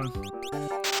down.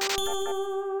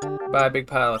 Buy a big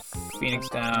pile of Phoenix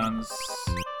downs.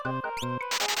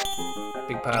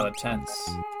 Big pile of tents.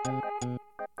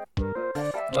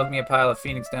 Love me a pile of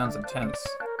Phoenix downs and tents.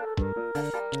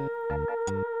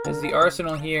 Does the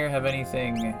arsenal here have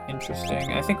anything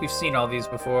interesting? I think we've seen all these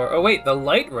before. Oh wait, the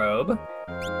light robe.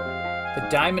 The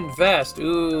diamond vest.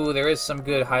 Ooh, there is some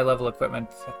good high-level equipment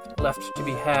left to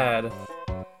be had.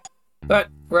 But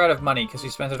we're out of money because we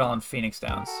spent it all on Phoenix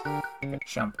Downs. Good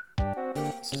chump.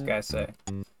 What's this guy say?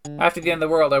 After the end of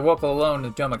the world, I woke alone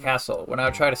in Doma Castle. When I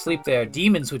would try to sleep there,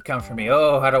 demons would come for me.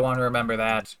 Oh, I don't want to remember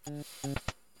that.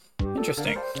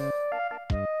 Interesting.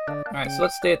 Alright, so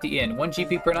let's stay at the inn. 1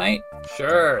 GP per night?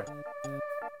 Sure.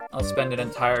 I'll spend an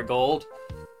entire gold.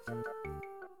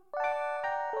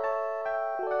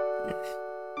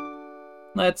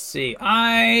 Let's see.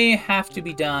 I have to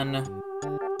be done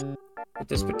with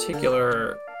this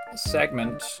particular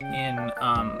segment in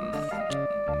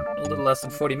a little less than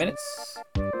 40 minutes.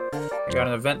 I got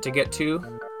an event to get to,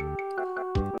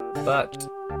 but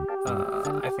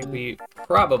I think we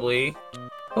probably,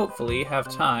 hopefully,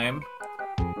 have time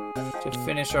to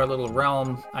finish our little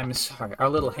realm, our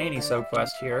little Haney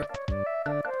subquest here.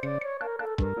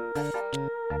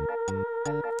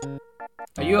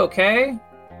 Are you okay?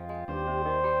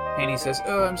 Annie says,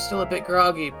 "Oh, I'm still a bit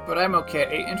groggy, but I'm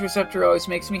okay. Interceptor always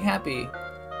makes me happy."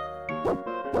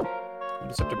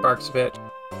 Interceptor barks a bit.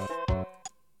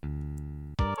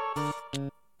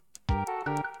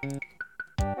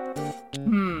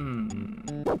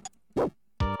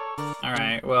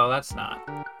 Alright, well, that's not...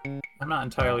 I'm not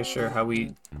entirely sure how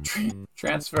we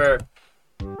transfer...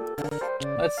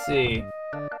 Let's see.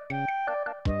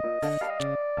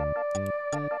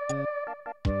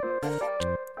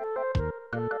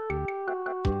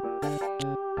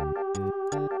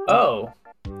 Oh.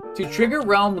 To trigger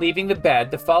Realm leaving the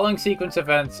bed, the following sequence of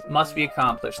events must be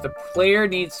accomplished. The player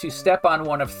needs to step on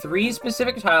one of 3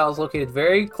 specific tiles located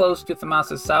very close to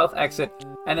Thamasa's south exit,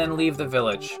 and then leave the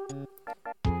village.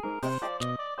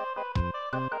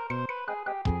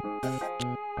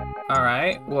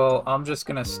 Alright, well, I'm just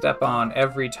gonna step on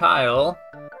every tile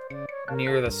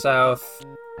near the south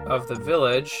of the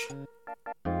village.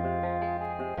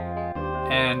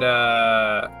 And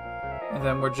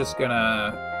then we're just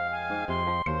gonna...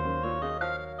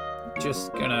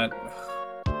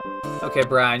 Okay,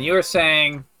 Brian, you were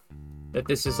saying that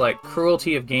this is like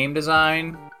cruelty of game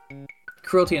design.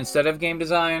 Cruelty instead of game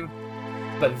design.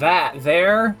 But that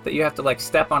you have to like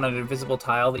step on an invisible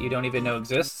tile that you don't even know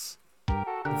exists.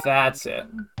 That's it.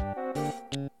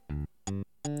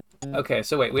 Okay,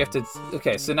 so wait, we have to...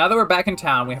 Okay, so now that we're back in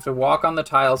town, we have to walk on the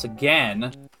tiles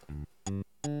again.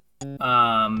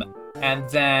 And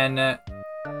then...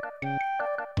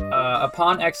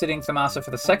 upon exiting Thamasa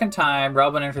for the second time,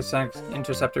 Relvin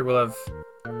Interceptor will have...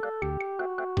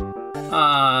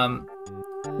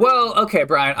 Well, okay,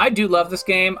 Brian, I do love this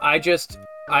game. I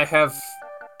have...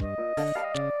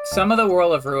 Some of the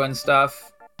World of Ruin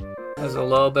stuff is a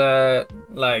little bit,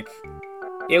 like...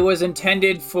 It was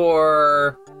intended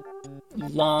for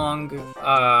long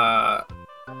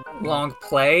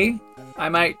play, I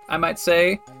might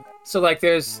say. So, like,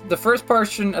 there's the first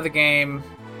portion of the game...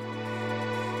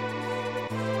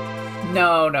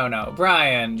 No.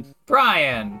 Brian!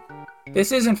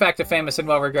 This is, in fact, a famous and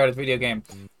well-regarded video game.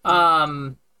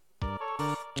 The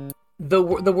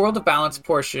World of Balance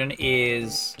portion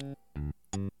is...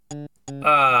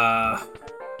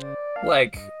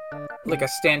 like a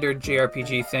standard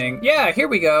JRPG thing. Yeah, here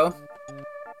we go!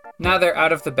 Now they're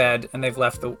out of the bed, and they've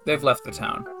left the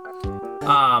town.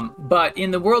 But in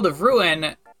the World of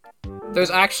Ruin... There's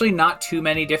actually not too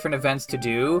many different events to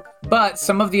do, but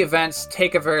some of the events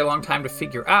take a very long time to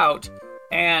figure out,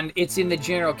 and it's in the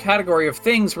general category of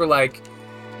things where, like,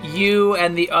 you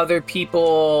and the other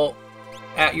people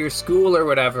at your school or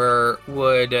whatever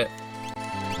would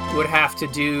have to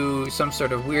do some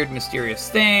sort of weird, mysterious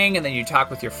thing, and then you talk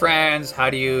with your friends. How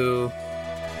do you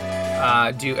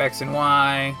do X and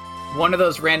Y? One of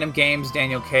those random games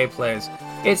Daniel K. plays.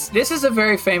 This is a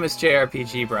very famous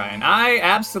JRPG, Brian. I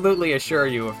absolutely assure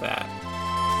you of that.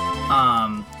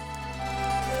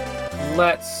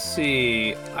 Let's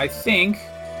see. I think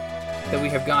that we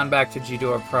have gone back to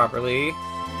Jidoor properly.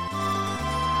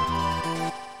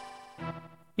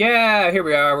 Yeah, here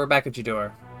we are. We're back at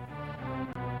Jidoor.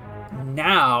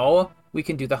 Now we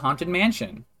can do the Haunted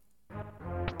Mansion.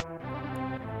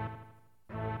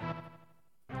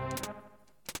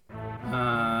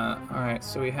 Alright,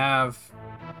 so we have...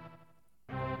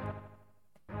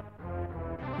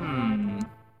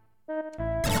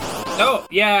 Oh,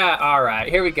 yeah, alright,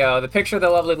 here we go. The picture of the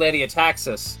lovely lady attacks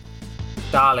us.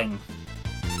 Darling.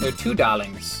 There are 2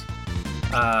 darlings.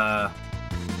 So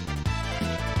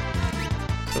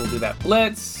we'll do that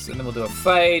blitz, and then we'll do a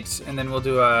fight, and then we'll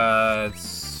do a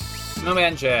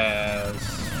snowman jazz.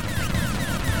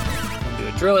 We'll do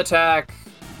a drill attack.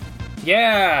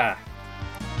 Yeah!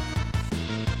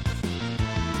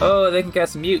 Oh, they can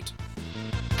cast mute.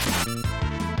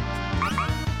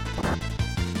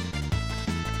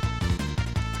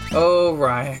 Oh,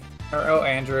 Ryan. Or, oh,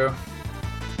 Andrew.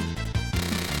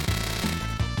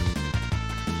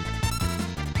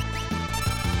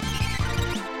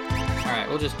 Alright,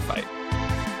 we'll just fight.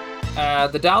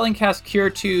 The Darling casts Cure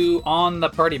 2 on the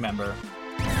party member.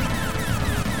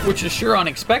 Which is sure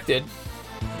unexpected.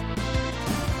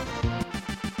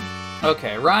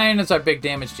 Okay, Ryan is our big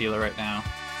damage dealer right now.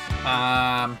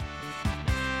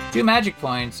 2 magic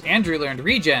points. Andrew learned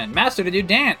regen. Master to do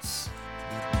dance.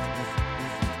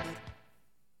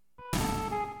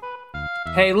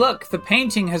 Hey, look, the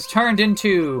painting has turned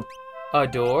into a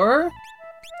door?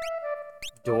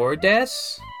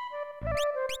 Door-des?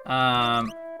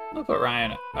 We'll put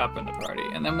Ryan up in the party.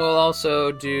 And then we'll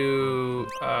also do,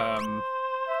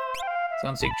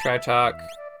 Soundseek Tritalk.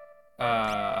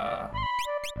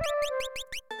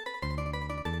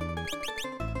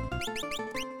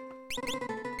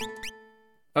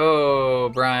 Oh,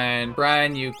 Brian. Brian.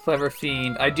 Brian, you clever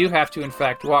fiend. I do have to, in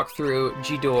fact, walk through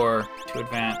G-door to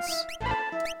advance.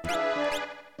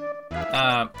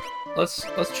 Let's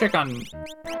check on...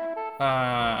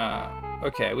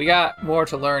 okay, we got more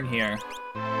to learn here.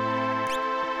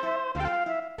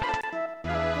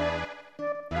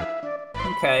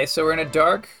 Okay, so we're in a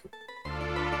dark...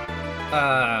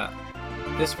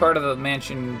 this part of the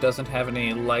mansion doesn't have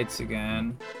any lights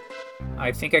again.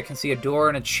 I think I can see a door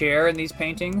and a chair in these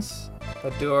paintings.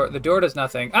 The door does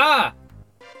nothing. Ah!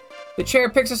 The chair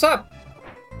picks us up!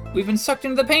 We've been sucked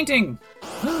into the painting!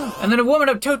 And then a woman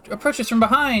approaches from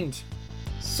behind!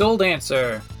 Soul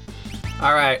Dancer.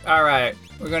 Alright.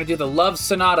 We're gonna do the Love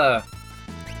Sonata.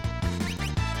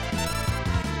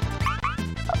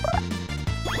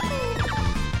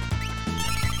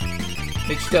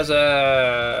 Which does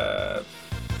a...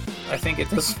 I think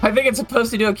it's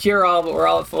supposed to do a cure-all, but we're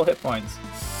all at full hit points.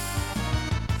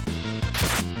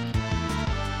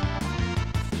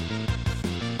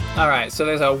 Alright, so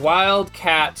there's a wild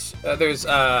cat. There's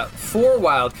 4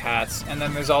 wild cats, and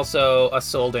then there's also a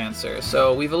soul dancer.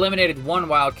 So we've eliminated 1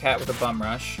 wild cat with a bum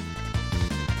rush.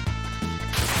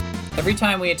 Every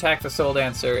time we attack the soul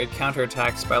dancer, it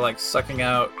counterattacks by, like, sucking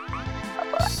out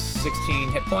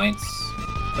 16 hit points.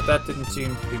 But that didn't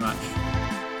seem to be much.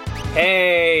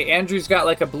 Hey, Andrew's got,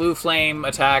 like, a blue flame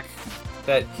attack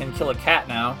that can kill a cat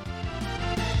now.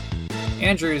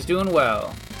 Andrew's doing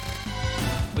well.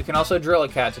 We can also drill a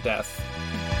cat to death.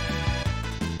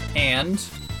 And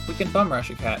we can bum rush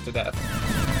a cat to death.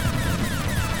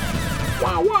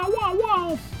 Wow, wow, wow,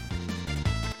 wow!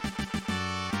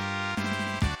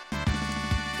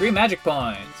 3 magic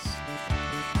points.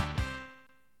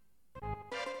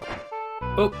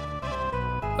 Oh.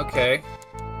 Okay.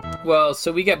 Well,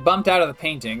 so we get bumped out of the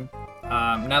painting.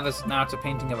 Now it's a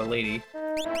painting of a lady.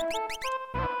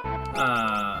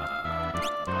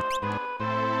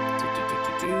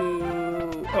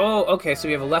 Oh, okay, so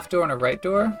we have a left door and a right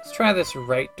door. Let's try this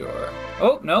right door.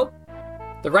 Oh, nope.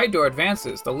 The right door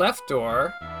advances. The left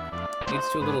door leads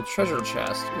to a little treasure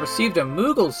chest. Received a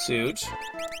Moogle suit.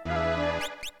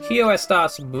 Kyo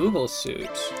Estas Moogle suit.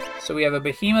 So we have a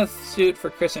Behemoth suit for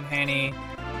Chris and Hanny.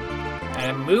 And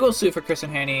a Moogle suit for Chris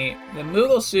and Hanny. The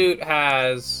Moogle suit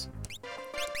has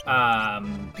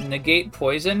negate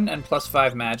poison and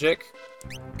 +5 magic.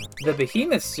 The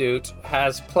Behemoth suit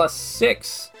has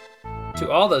 +6 to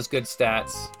all those good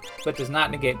stats, but does not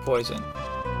negate poison.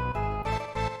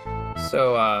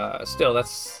 So, still,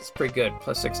 that's pretty good.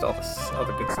 +6 to all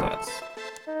the good stats.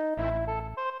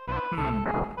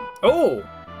 Oh!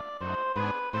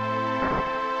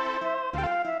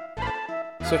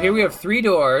 So here we have 3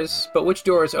 doors, but which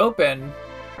door is open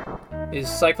is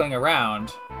cycling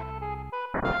around.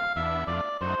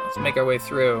 Let's make our way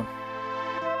through.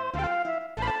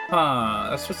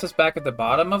 That puts us back at the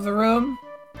bottom of the room.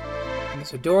 And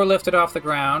there's a door lifted off the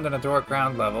ground and a door at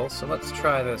ground level, so let's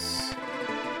try this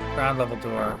ground level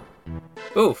door.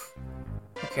 Oof!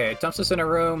 Okay, it dumps us in a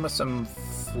room with some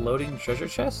floating treasure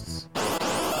chests.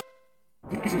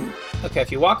 Okay,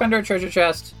 if you walk under a treasure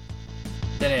chest,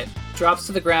 then it drops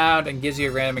to the ground and gives you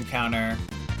a random encounter.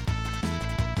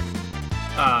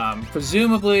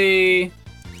 Presumably,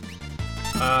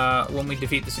 when we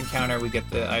defeat this encounter, we get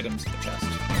the items in the chest.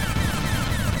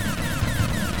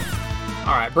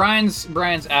 Alright,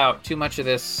 Brian's out. Too much of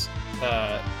this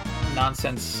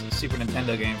nonsense Super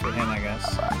Nintendo game for him, I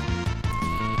guess.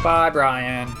 Bye,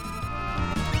 Brian.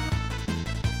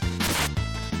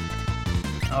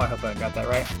 Oh, I hope I got that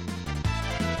right.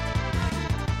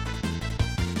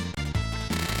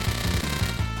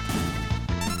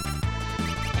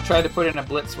 I tried to put in a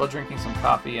blitz while drinking some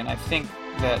coffee, and I think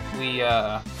that we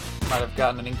might have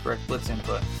gotten an incorrect blitz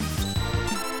input.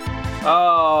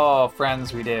 Oh,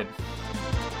 friends, we did.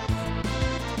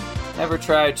 Never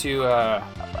tried to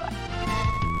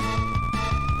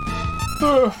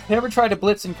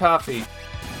blitz in coffee.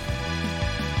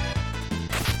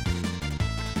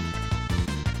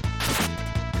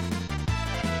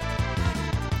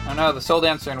 Oh no, the Soul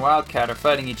Dancer and Wildcat are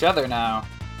fighting each other now.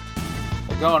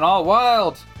 They're going all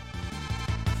wild.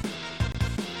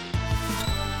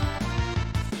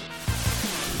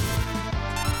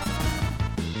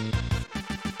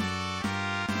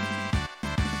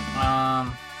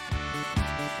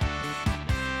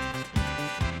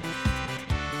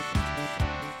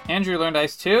 Andrew learned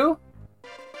Ice 2?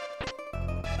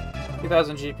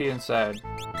 2000 GP inside.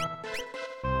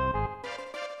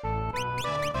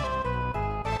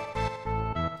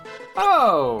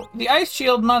 Oh! The Ice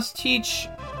Shield must teach...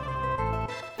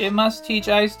 It must teach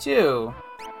Ice 2.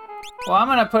 Well, I'm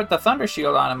gonna put the Thunder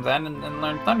Shield on him then and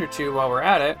learn Thunder 2 while we're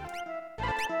at it.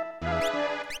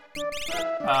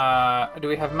 Do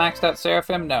we have maxed out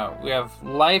Seraphim? No. We have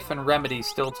Life and Remedy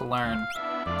still to learn.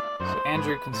 So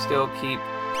Andrew can still keep...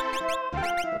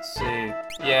 Let's see.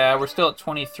 Yeah, we're still at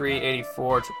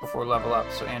 2384 before level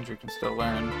up, so Andrew can still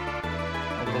learn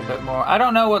a little bit more. I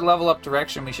don't know what level up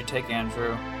direction we should take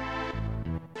Andrew.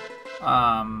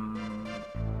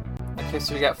 Okay,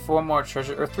 so we got 3 more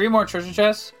treasure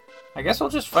chests. I guess we'll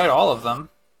just fight all of them.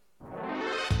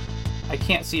 I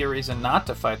can't see a reason not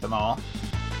to fight them all.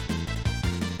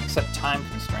 Except time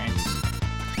constraints.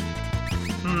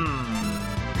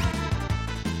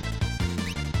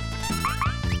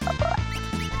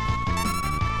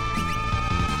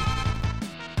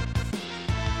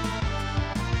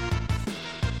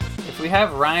 If we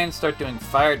have Ryan start doing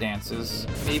fire dances,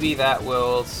 maybe that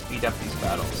will speed up these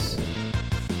battles.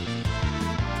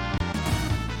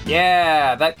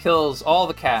 Yeah, that kills all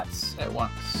the cats at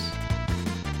once.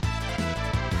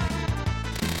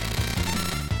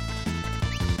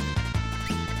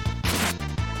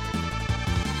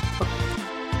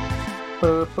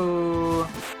 Boo-boo.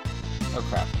 Oh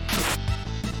crap.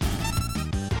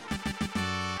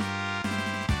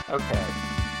 Okay.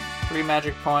 3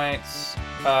 magic points,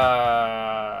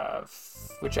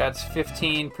 which adds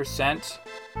 15%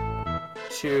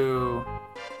 to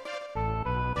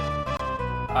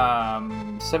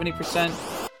 70%.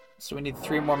 So we need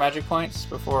 3 more magic points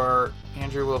before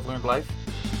Andrew will have learned life.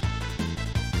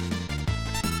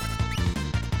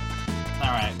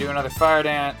 Alright, do another fire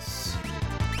dance.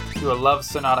 Do a love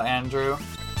sonata, Andrew.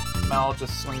 Mel,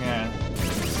 just swing a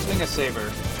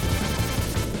saber.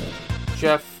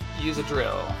 Jeff, use a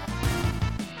drill.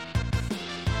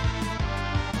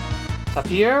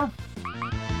 Tapir?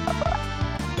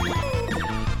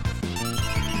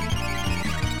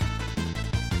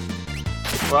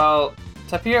 Well,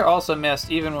 Tapir also missed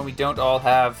even when we don't all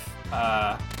have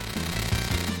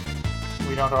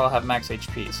max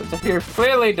HP. So Tapir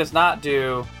clearly does not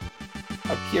do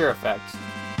a cure effect.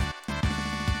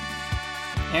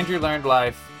 Andrew learned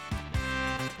life.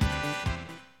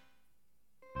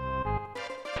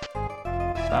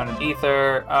 Found an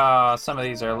ether. Some of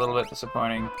these are a little bit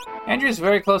disappointing. Andrew's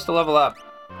very close to level up.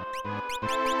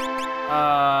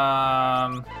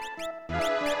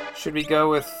 Should we go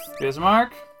with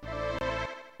Bismarck?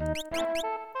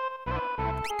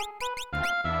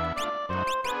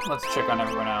 Let's check on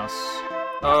everyone else.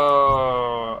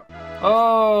 Oh,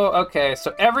 okay.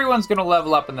 So everyone's gonna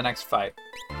level up in the next fight.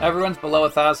 Everyone's below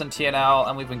 1,000 TNL,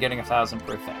 and we've been getting 1,000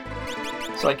 per thing.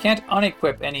 So I can't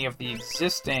unequip any of the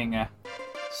existing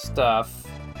stuff.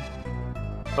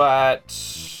 But,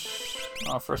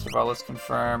 well, first of all, let's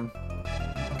confirm.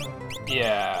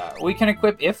 Yeah, we can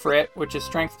equip Ifrit, which is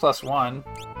Strength +1,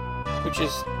 which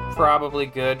is probably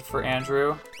good for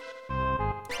Andrew.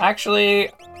 Actually,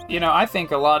 you know, I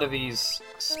think a lot of these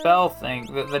spell things,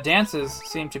 the dances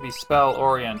seem to be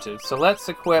spell-oriented. So let's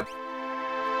equip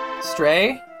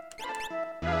Stray.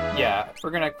 Yeah,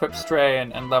 we're gonna equip Stray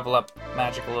and level up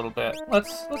magic a little bit.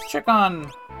 Let's check on...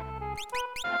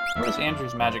 Where's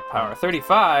Andrew's magic power?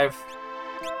 35?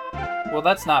 Well,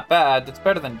 that's not bad. That's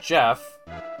better than Jeff.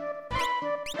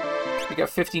 We got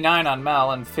 59 on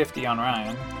Mel and 50 on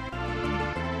Ryan.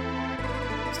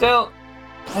 Still,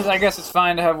 I guess it's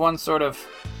fine to have one sort of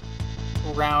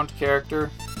round character.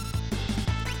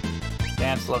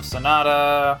 Dance Love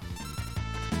Sonata,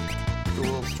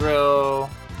 Duel's Drill,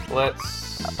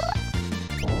 Blitz,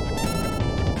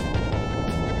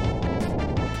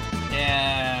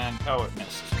 and oh, it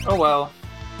missed. Oh well.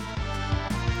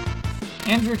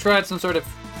 Andrew tried some sort of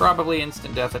probably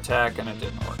instant death attack and it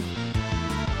didn't work.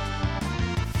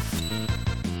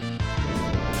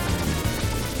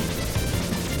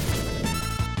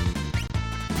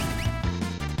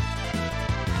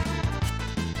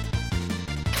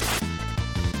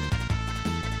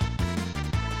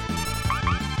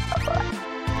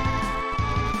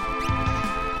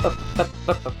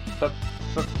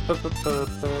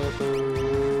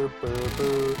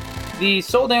 The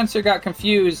Soul Dancer got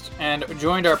confused and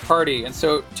joined our party, and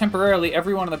so temporarily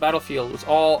everyone on the battlefield was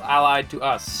all allied to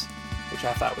us, which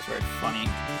I thought was very funny.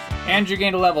 Andrew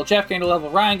gained a level, Jeff gained a level,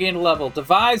 Ryan gained a level,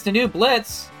 devised a new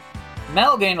blitz,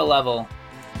 Mel gained a level,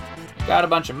 got a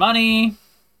bunch of money,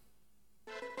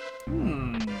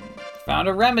 found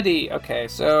a remedy. Okay,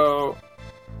 so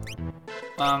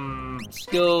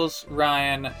skills,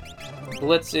 Ryan,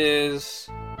 blitzes,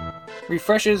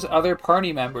 refreshes other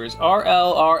party members,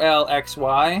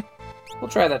 RLXY. We'll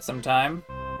try that sometime.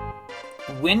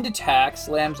 Wind attack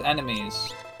slams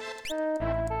enemies.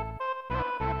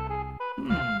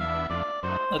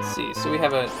 Let's see. So we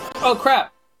have a... Oh,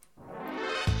 crap!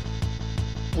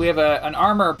 We have an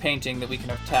armor painting that we can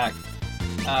attack.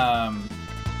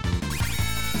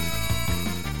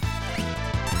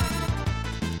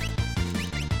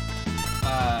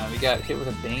 got hit with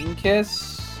a Bane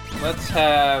Kiss. Let's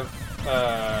have,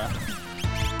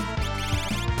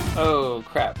 oh,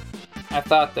 crap. I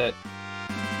thought that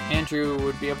Andrew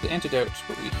would be able to antidote,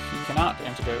 but he cannot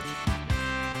antidote.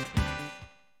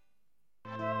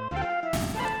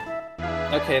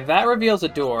 Okay, that reveals a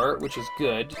door, which is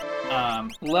good.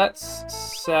 Let's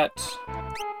set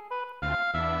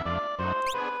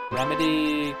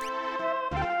Remedy,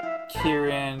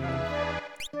 Kieran,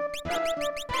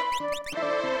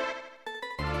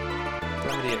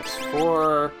 Remedy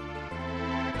X4,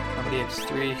 Remedy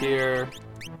X3 here.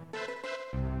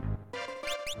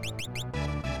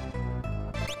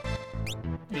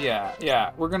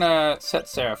 Yeah, we're gonna set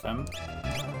Seraphim.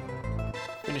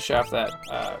 Finish off that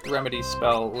Remedy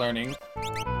spell learning.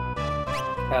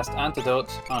 Cast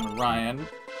Antidote on Ryan.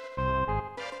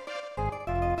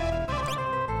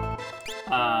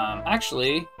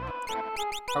 Actually,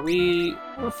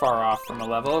 we're far off from a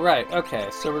level. Right, okay,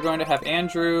 so we're going to have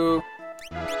Andrew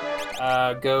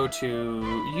go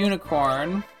to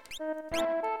Unicorn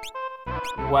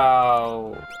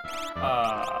while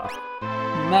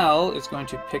Mel is going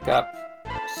to pick up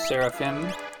Seraphim.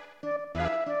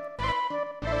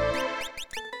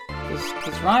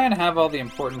 Does Ryan have all the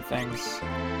important things?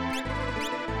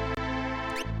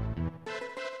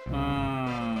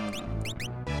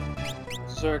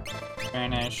 Zerk,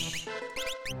 Vanish.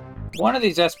 One of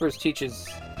these Espers teaches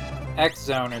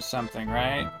X-Zone or something,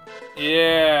 right?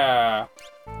 Yeah.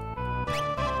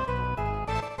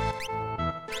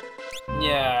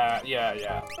 Yeah.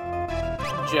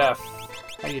 Jeff,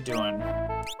 how you doing?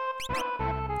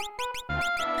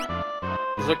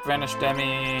 Zerk, Vanish,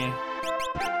 Demi.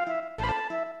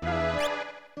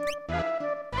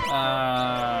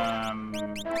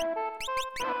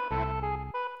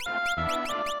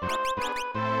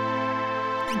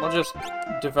 We'll just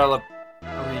develop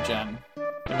a regen.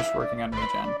 Finish working on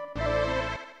regen.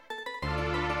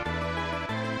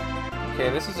 Okay,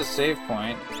 this is a save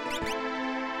point.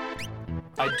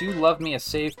 I do love me a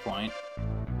save point.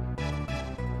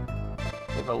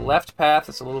 We have a left path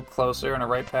that's a little closer and a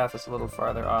right path that's a little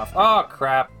farther off. Oh,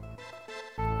 crap.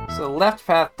 So the left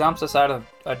path dumps us out of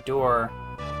a door.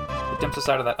 It dumps us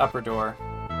out of that upper door.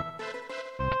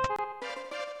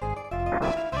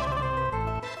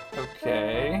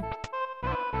 Okay.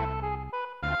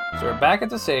 So we're back at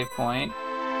the save point.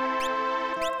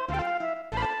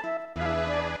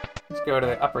 Let's go to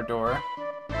the upper door.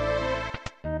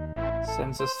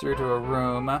 Sends us through to a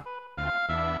room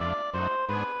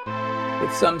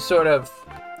with some sort of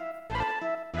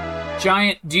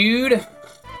giant dude.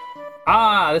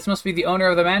 Ah, this must be the owner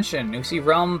of the mansion. You see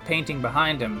Realm painting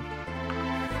behind him.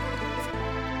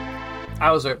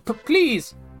 Owzer,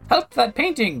 please, help that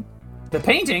painting. The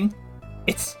painting?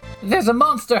 There's a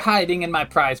monster hiding in my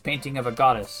prize painting of a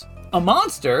goddess. A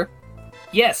monster?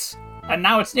 Yes, and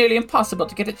now it's nearly impossible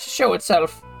to get it to show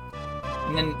itself.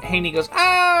 And then Haney goes,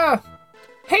 ah!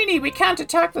 Haney, we can't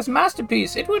attack this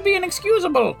masterpiece. It would be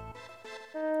inexcusable.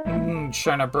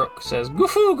 Sharna Brooke says,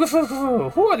 Goofoo, goofoo,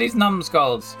 goofoo. Who are these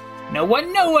numbskulls? No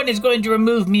one is going to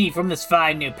remove me from this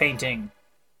fine new painting.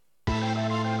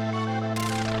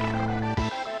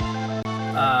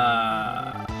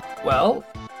 Well,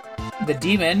 the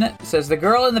demon says, the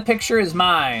girl in the picture is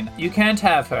mine. You can't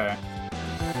have her.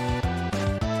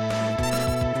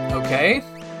 Okay.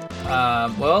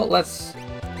 Well, let's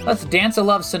dance a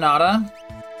love sonata.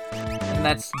 And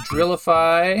that's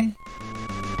Drillify.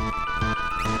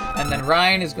 And then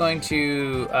Ryan is going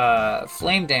to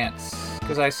flame dance,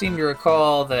 because I seem to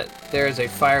recall that there is a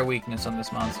fire weakness on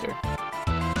this monster.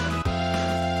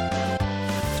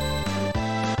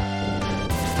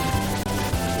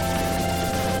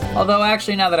 Although,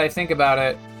 actually, now that I think about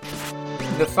it,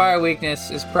 the fire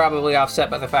weakness is probably offset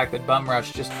by the fact that Bum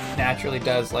Rush just naturally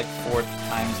does like 4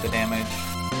 times the damage.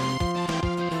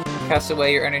 Cast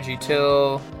away your energy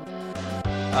till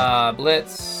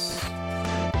Blitz.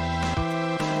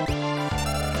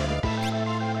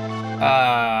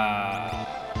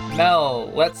 Mel,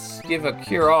 let's give a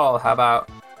cure all. How about?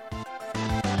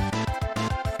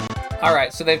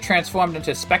 Alright, so they've transformed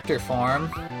into Spectre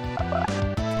form.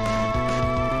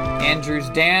 Andrew's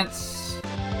dance.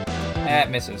 That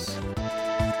misses.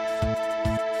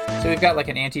 So we've got like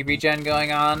an anti-regen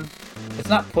going on. It's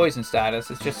not poison status,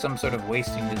 it's just some sort of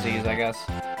wasting disease, I guess.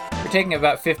 We're taking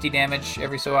about 50 damage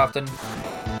every so often.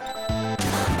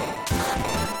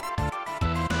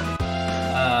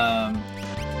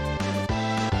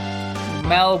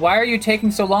 Mel, why are you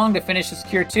taking so long to finish this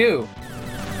cure too?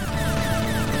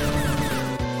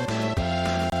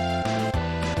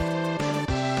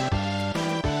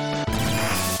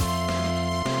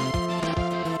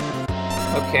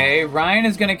 Okay, Ryan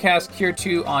is gonna cast Cure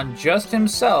 2 on just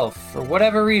himself. For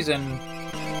whatever reason,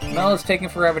 Mel is taking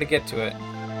forever to get to it.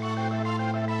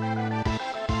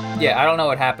 Yeah, I don't know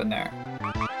what happened there.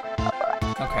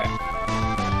 Okay.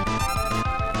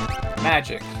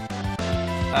 Magic.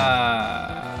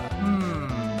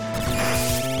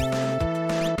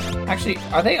 Actually,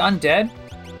 are they undead?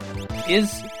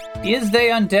 Is they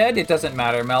undead? It doesn't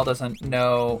matter. Mel doesn't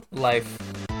know life.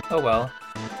 Oh well.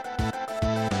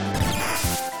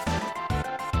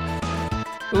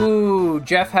 Ooh,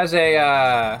 Jeff has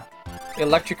a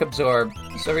electric absorb.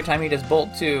 So every time he does Bolt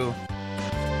 2,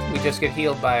 we just get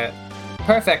healed by it.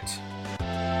 Perfect.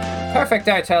 Perfect,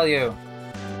 I tell you.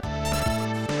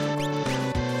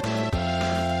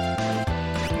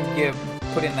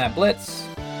 Put in that blitz.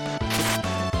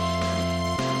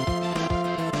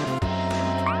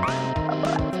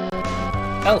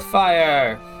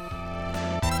 Hellfire!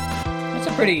 That's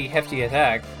a pretty hefty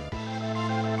attack.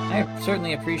 I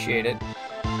certainly appreciate it.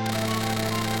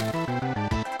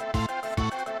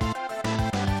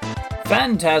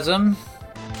 Phantasm!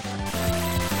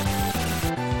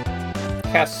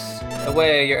 Cast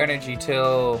away your energy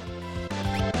till...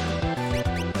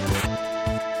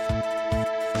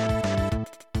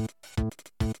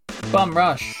 Bum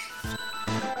Rush.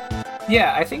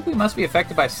 Yeah, I think we must be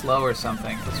affected by slow or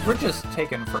something, because we're just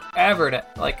taking forever to...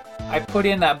 Like, I put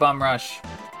in that Bum Rush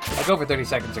like over 30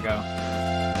 seconds ago.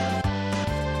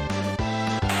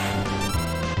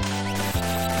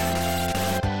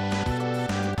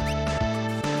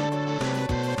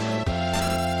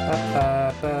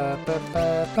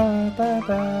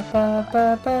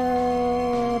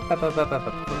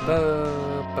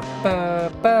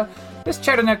 This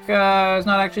Chernuk is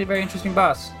not actually a very interesting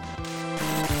boss.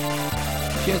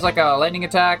 She has like a lightning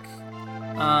attack.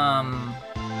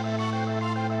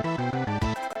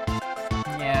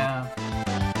 Yeah.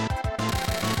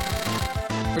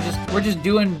 We're just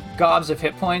doing gobs of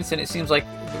hit points, and it seems like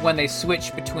when they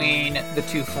switch between the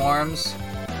two forms,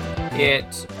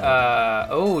 it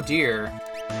oh dear.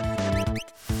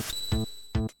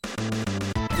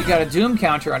 We got a Doom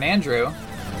counter on Andrew.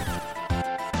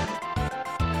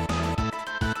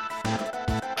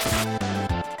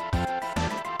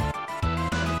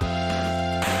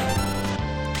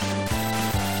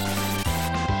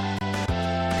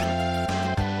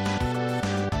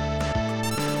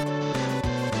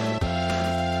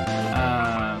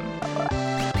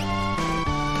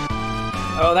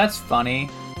 Oh, that's funny.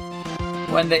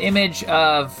 When the image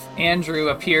of Andrew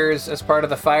appears as part of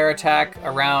the fire attack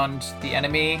around the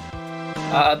enemy,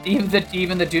 even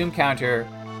the Doom counter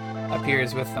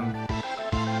appears with them.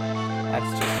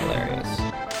 That's just hilarious.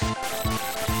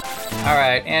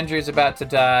 Alright, Andrew's about to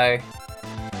die.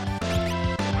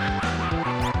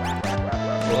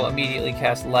 We'll immediately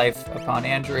cast Life upon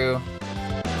Andrew.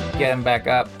 Get him back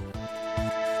up.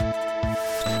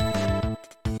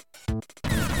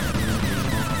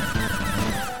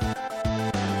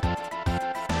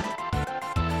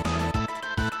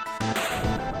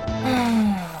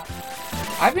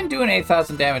 I've been doing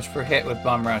 8,000 damage per hit with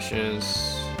Bum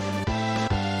Rushes.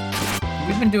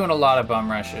 We've been doing a lot of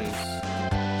Bum Rushes.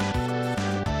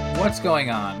 What's going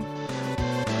on?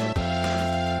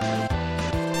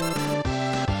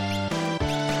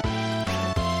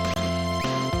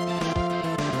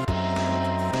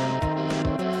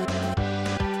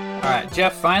 Alright,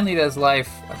 Jeff finally does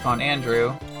Life upon Andrew.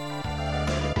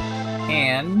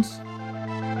 And...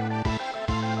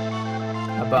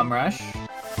 a Bum Rush.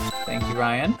 Thank you,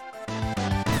 Ryan.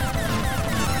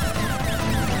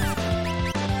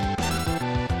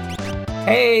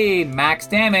 Hey, max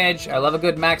damage. I love a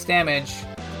good max damage.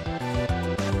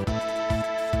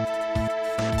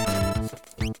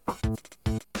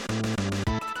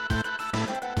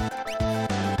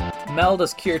 Mel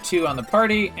does Cure 2 on the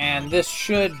party, and this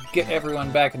should get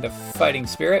everyone back into fighting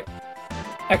spirit.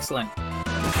 Excellent.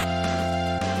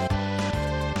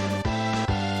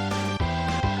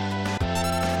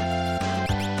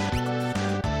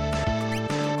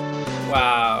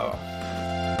 Wow.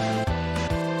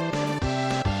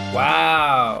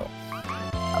 Wow.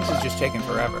 This is just taking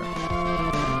forever.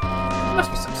 There must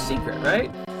be some secret,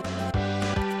 right?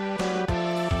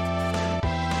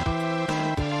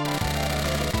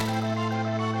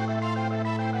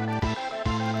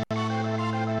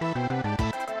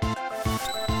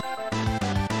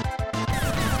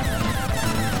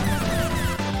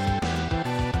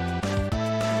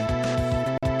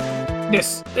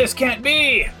 This can't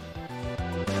be!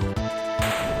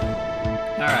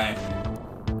 Alright.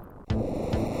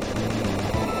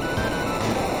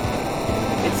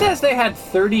 It says they had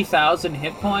 30,000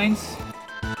 hit points.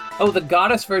 Oh, the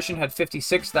goddess version had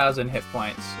 56,000 hit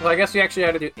points. Well, I guess we actually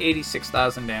had to do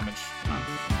 86,000 damage.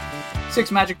 6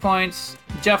 magic points.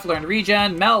 Jeff learned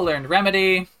regen. Mel learned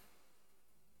remedy.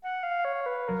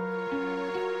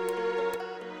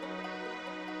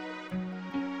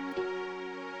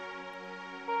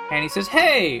 And he says,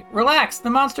 "Hey, relax, the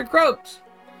monster croaked."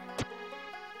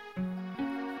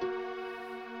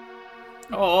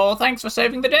 "Oh, thanks for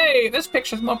saving the day. This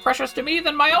picture's more precious to me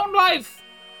than my own life."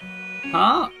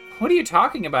 "Huh? What are you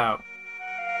talking about?"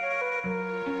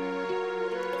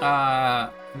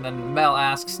 And then Mel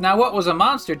asks, "Now what was a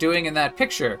monster doing in that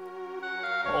picture?"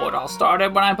 "Oh, it all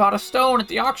started when I bought a stone at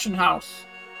the auction house.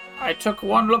 I took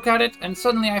one look at it, and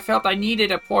suddenly I felt I needed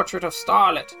a portrait of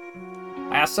Starlet.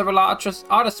 I asked several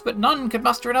artists, but none could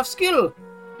muster enough skill.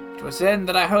 It was then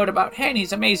that I heard about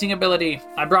Hanny's amazing ability.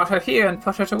 I brought her here and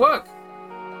put her to work.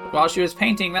 But while she was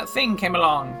painting, that thing came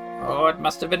along. Oh, it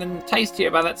must have been enticed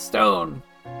here by that stone."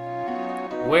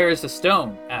 "Where is the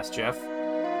stone?" asked Jeff.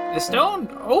 "The stone?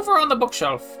 Over on the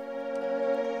bookshelf."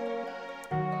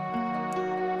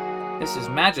 "This is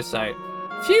magicite."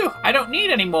 "Phew, I don't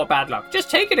need any more bad luck. Just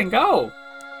take it and go."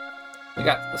 We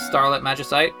got the Starlet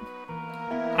magicite.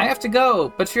 "I have to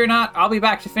go, but fear not, I'll be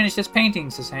back to finish this painting,"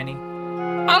 says Hanny.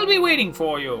 "I'll be waiting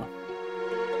for you."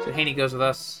 So Hanny goes with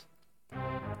us.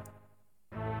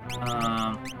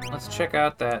 Let's check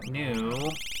out that new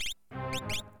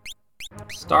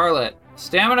Starlet.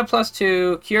 Stamina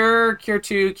 +2, cure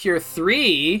 2, cure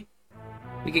 3.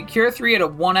 We get cure 3 at a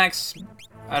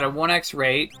 1x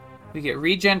rate. We get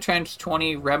regen times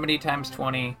 20, remedy times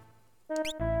 20.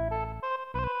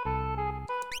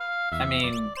 I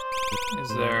mean, is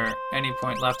there any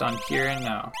point left on curing?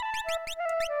 No.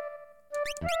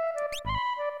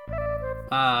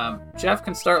 Jeff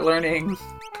can start learning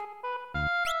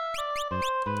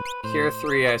cure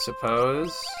 3, I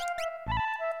suppose.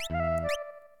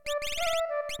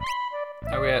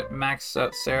 Are we at maxed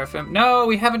out Seraphim? No,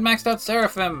 we haven't maxed out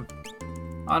Seraphim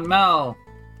on Mel.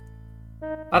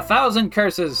 1,000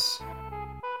 curses.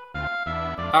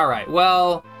 Alright,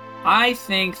 well, I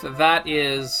think that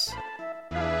is...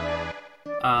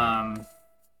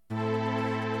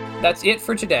 that's it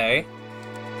for today.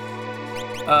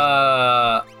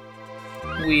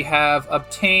 We have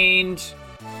obtained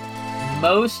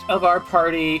most of our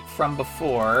party from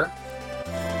before.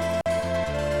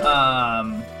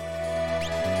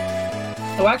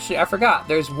 Oh, actually, I forgot.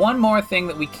 There's one more thing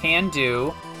that we can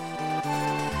do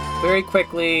very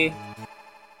quickly.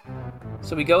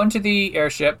 So we go into the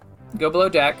airship, go below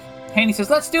deck. Hanny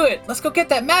says, "Let's do it! Let's go get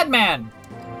that madman!"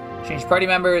 Change party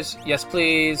members. Yes,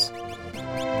 please.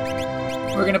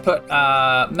 We're gonna put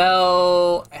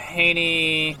Mel,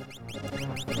 Haney,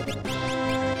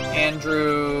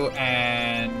 Andrew,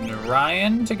 and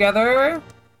Ryan together.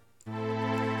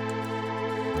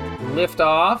 Lift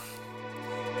off.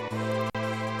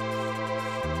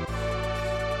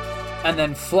 And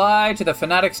then fly to the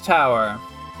Fanatics Tower.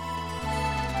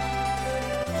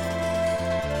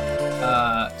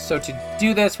 So to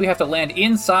do this, we have to land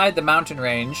inside the mountain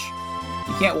range.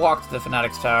 You can't walk to the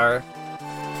Fanatics Tower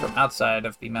from outside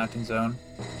of the mountain zone.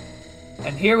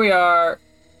 And here we are.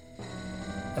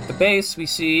 At the base, we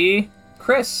see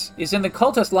Chris is in the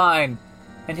cultist line.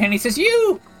 And Henny says,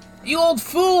 You old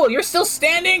fool, you're still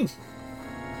standing!"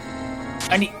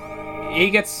 And he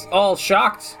gets all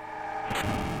shocked.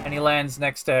 And he lands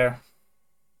next to her.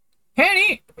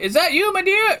 "Hanny, is that you, my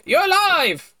dear? You're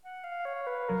alive!"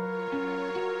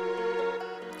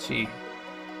 She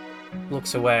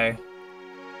looks away.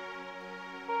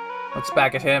 Looks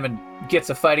back at him and gets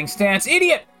a fighting stance.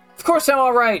 "Idiot! Of course I'm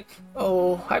alright!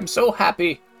 Oh, I'm so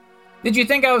happy. Did you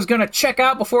think I was gonna check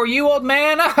out before you, old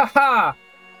man? Ah ha ha!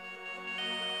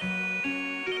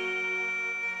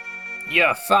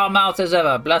 You're foul-mouthed as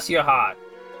ever, bless your heart.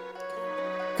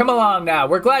 Come along now,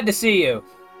 we're glad to see you."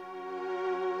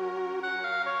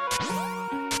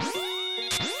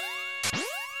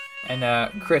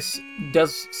 And Chris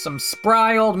does some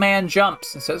spry old man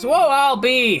jumps and says, "Whoa, I'll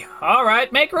be. All right,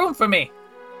 make room for me."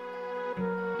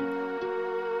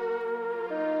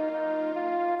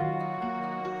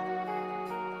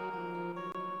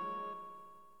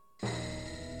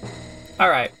 All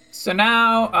right. So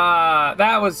now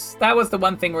that was the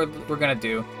one thing we're gonna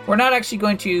do. We're not actually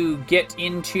going to get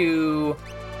into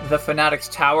the Fanatics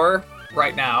Tower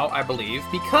right now, I believe,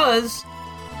 because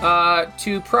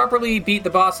to properly beat the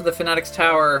boss of the Fanatics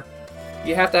Tower,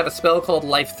 you have to have a spell called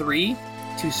Life 3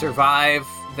 to survive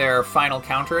their final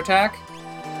counterattack.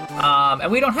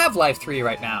 And we don't have Life 3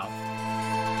 right now.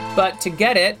 But to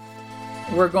get it,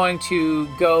 we're going to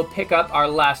go pick up our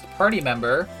last party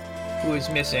member who is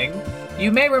missing.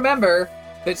 You may remember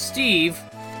that Steve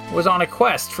was on a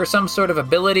quest for some sort of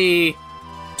ability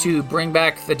to bring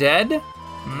back the dead.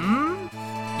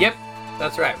 Yep,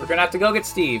 that's right. We're gonna have to go get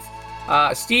Steve.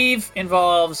 Steve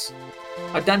involves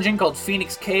a dungeon called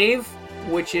Phoenix Cave,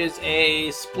 which is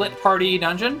a split party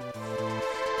dungeon.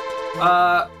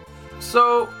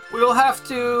 So we'll have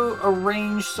to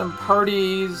arrange some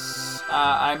parties.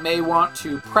 I may want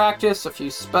to practice a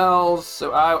few spells,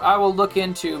 so I will look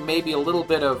into maybe a little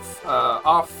bit of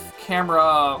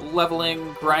off-camera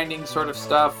leveling, grinding sort of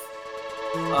stuff.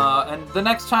 And the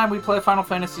next time we play Final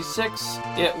Fantasy VI,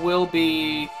 it will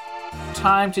be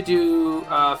time to do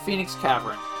Phoenix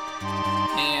Cavern.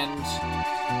 And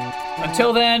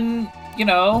until then,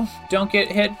 don't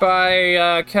get hit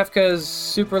by Kefka's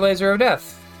super laser of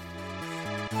death.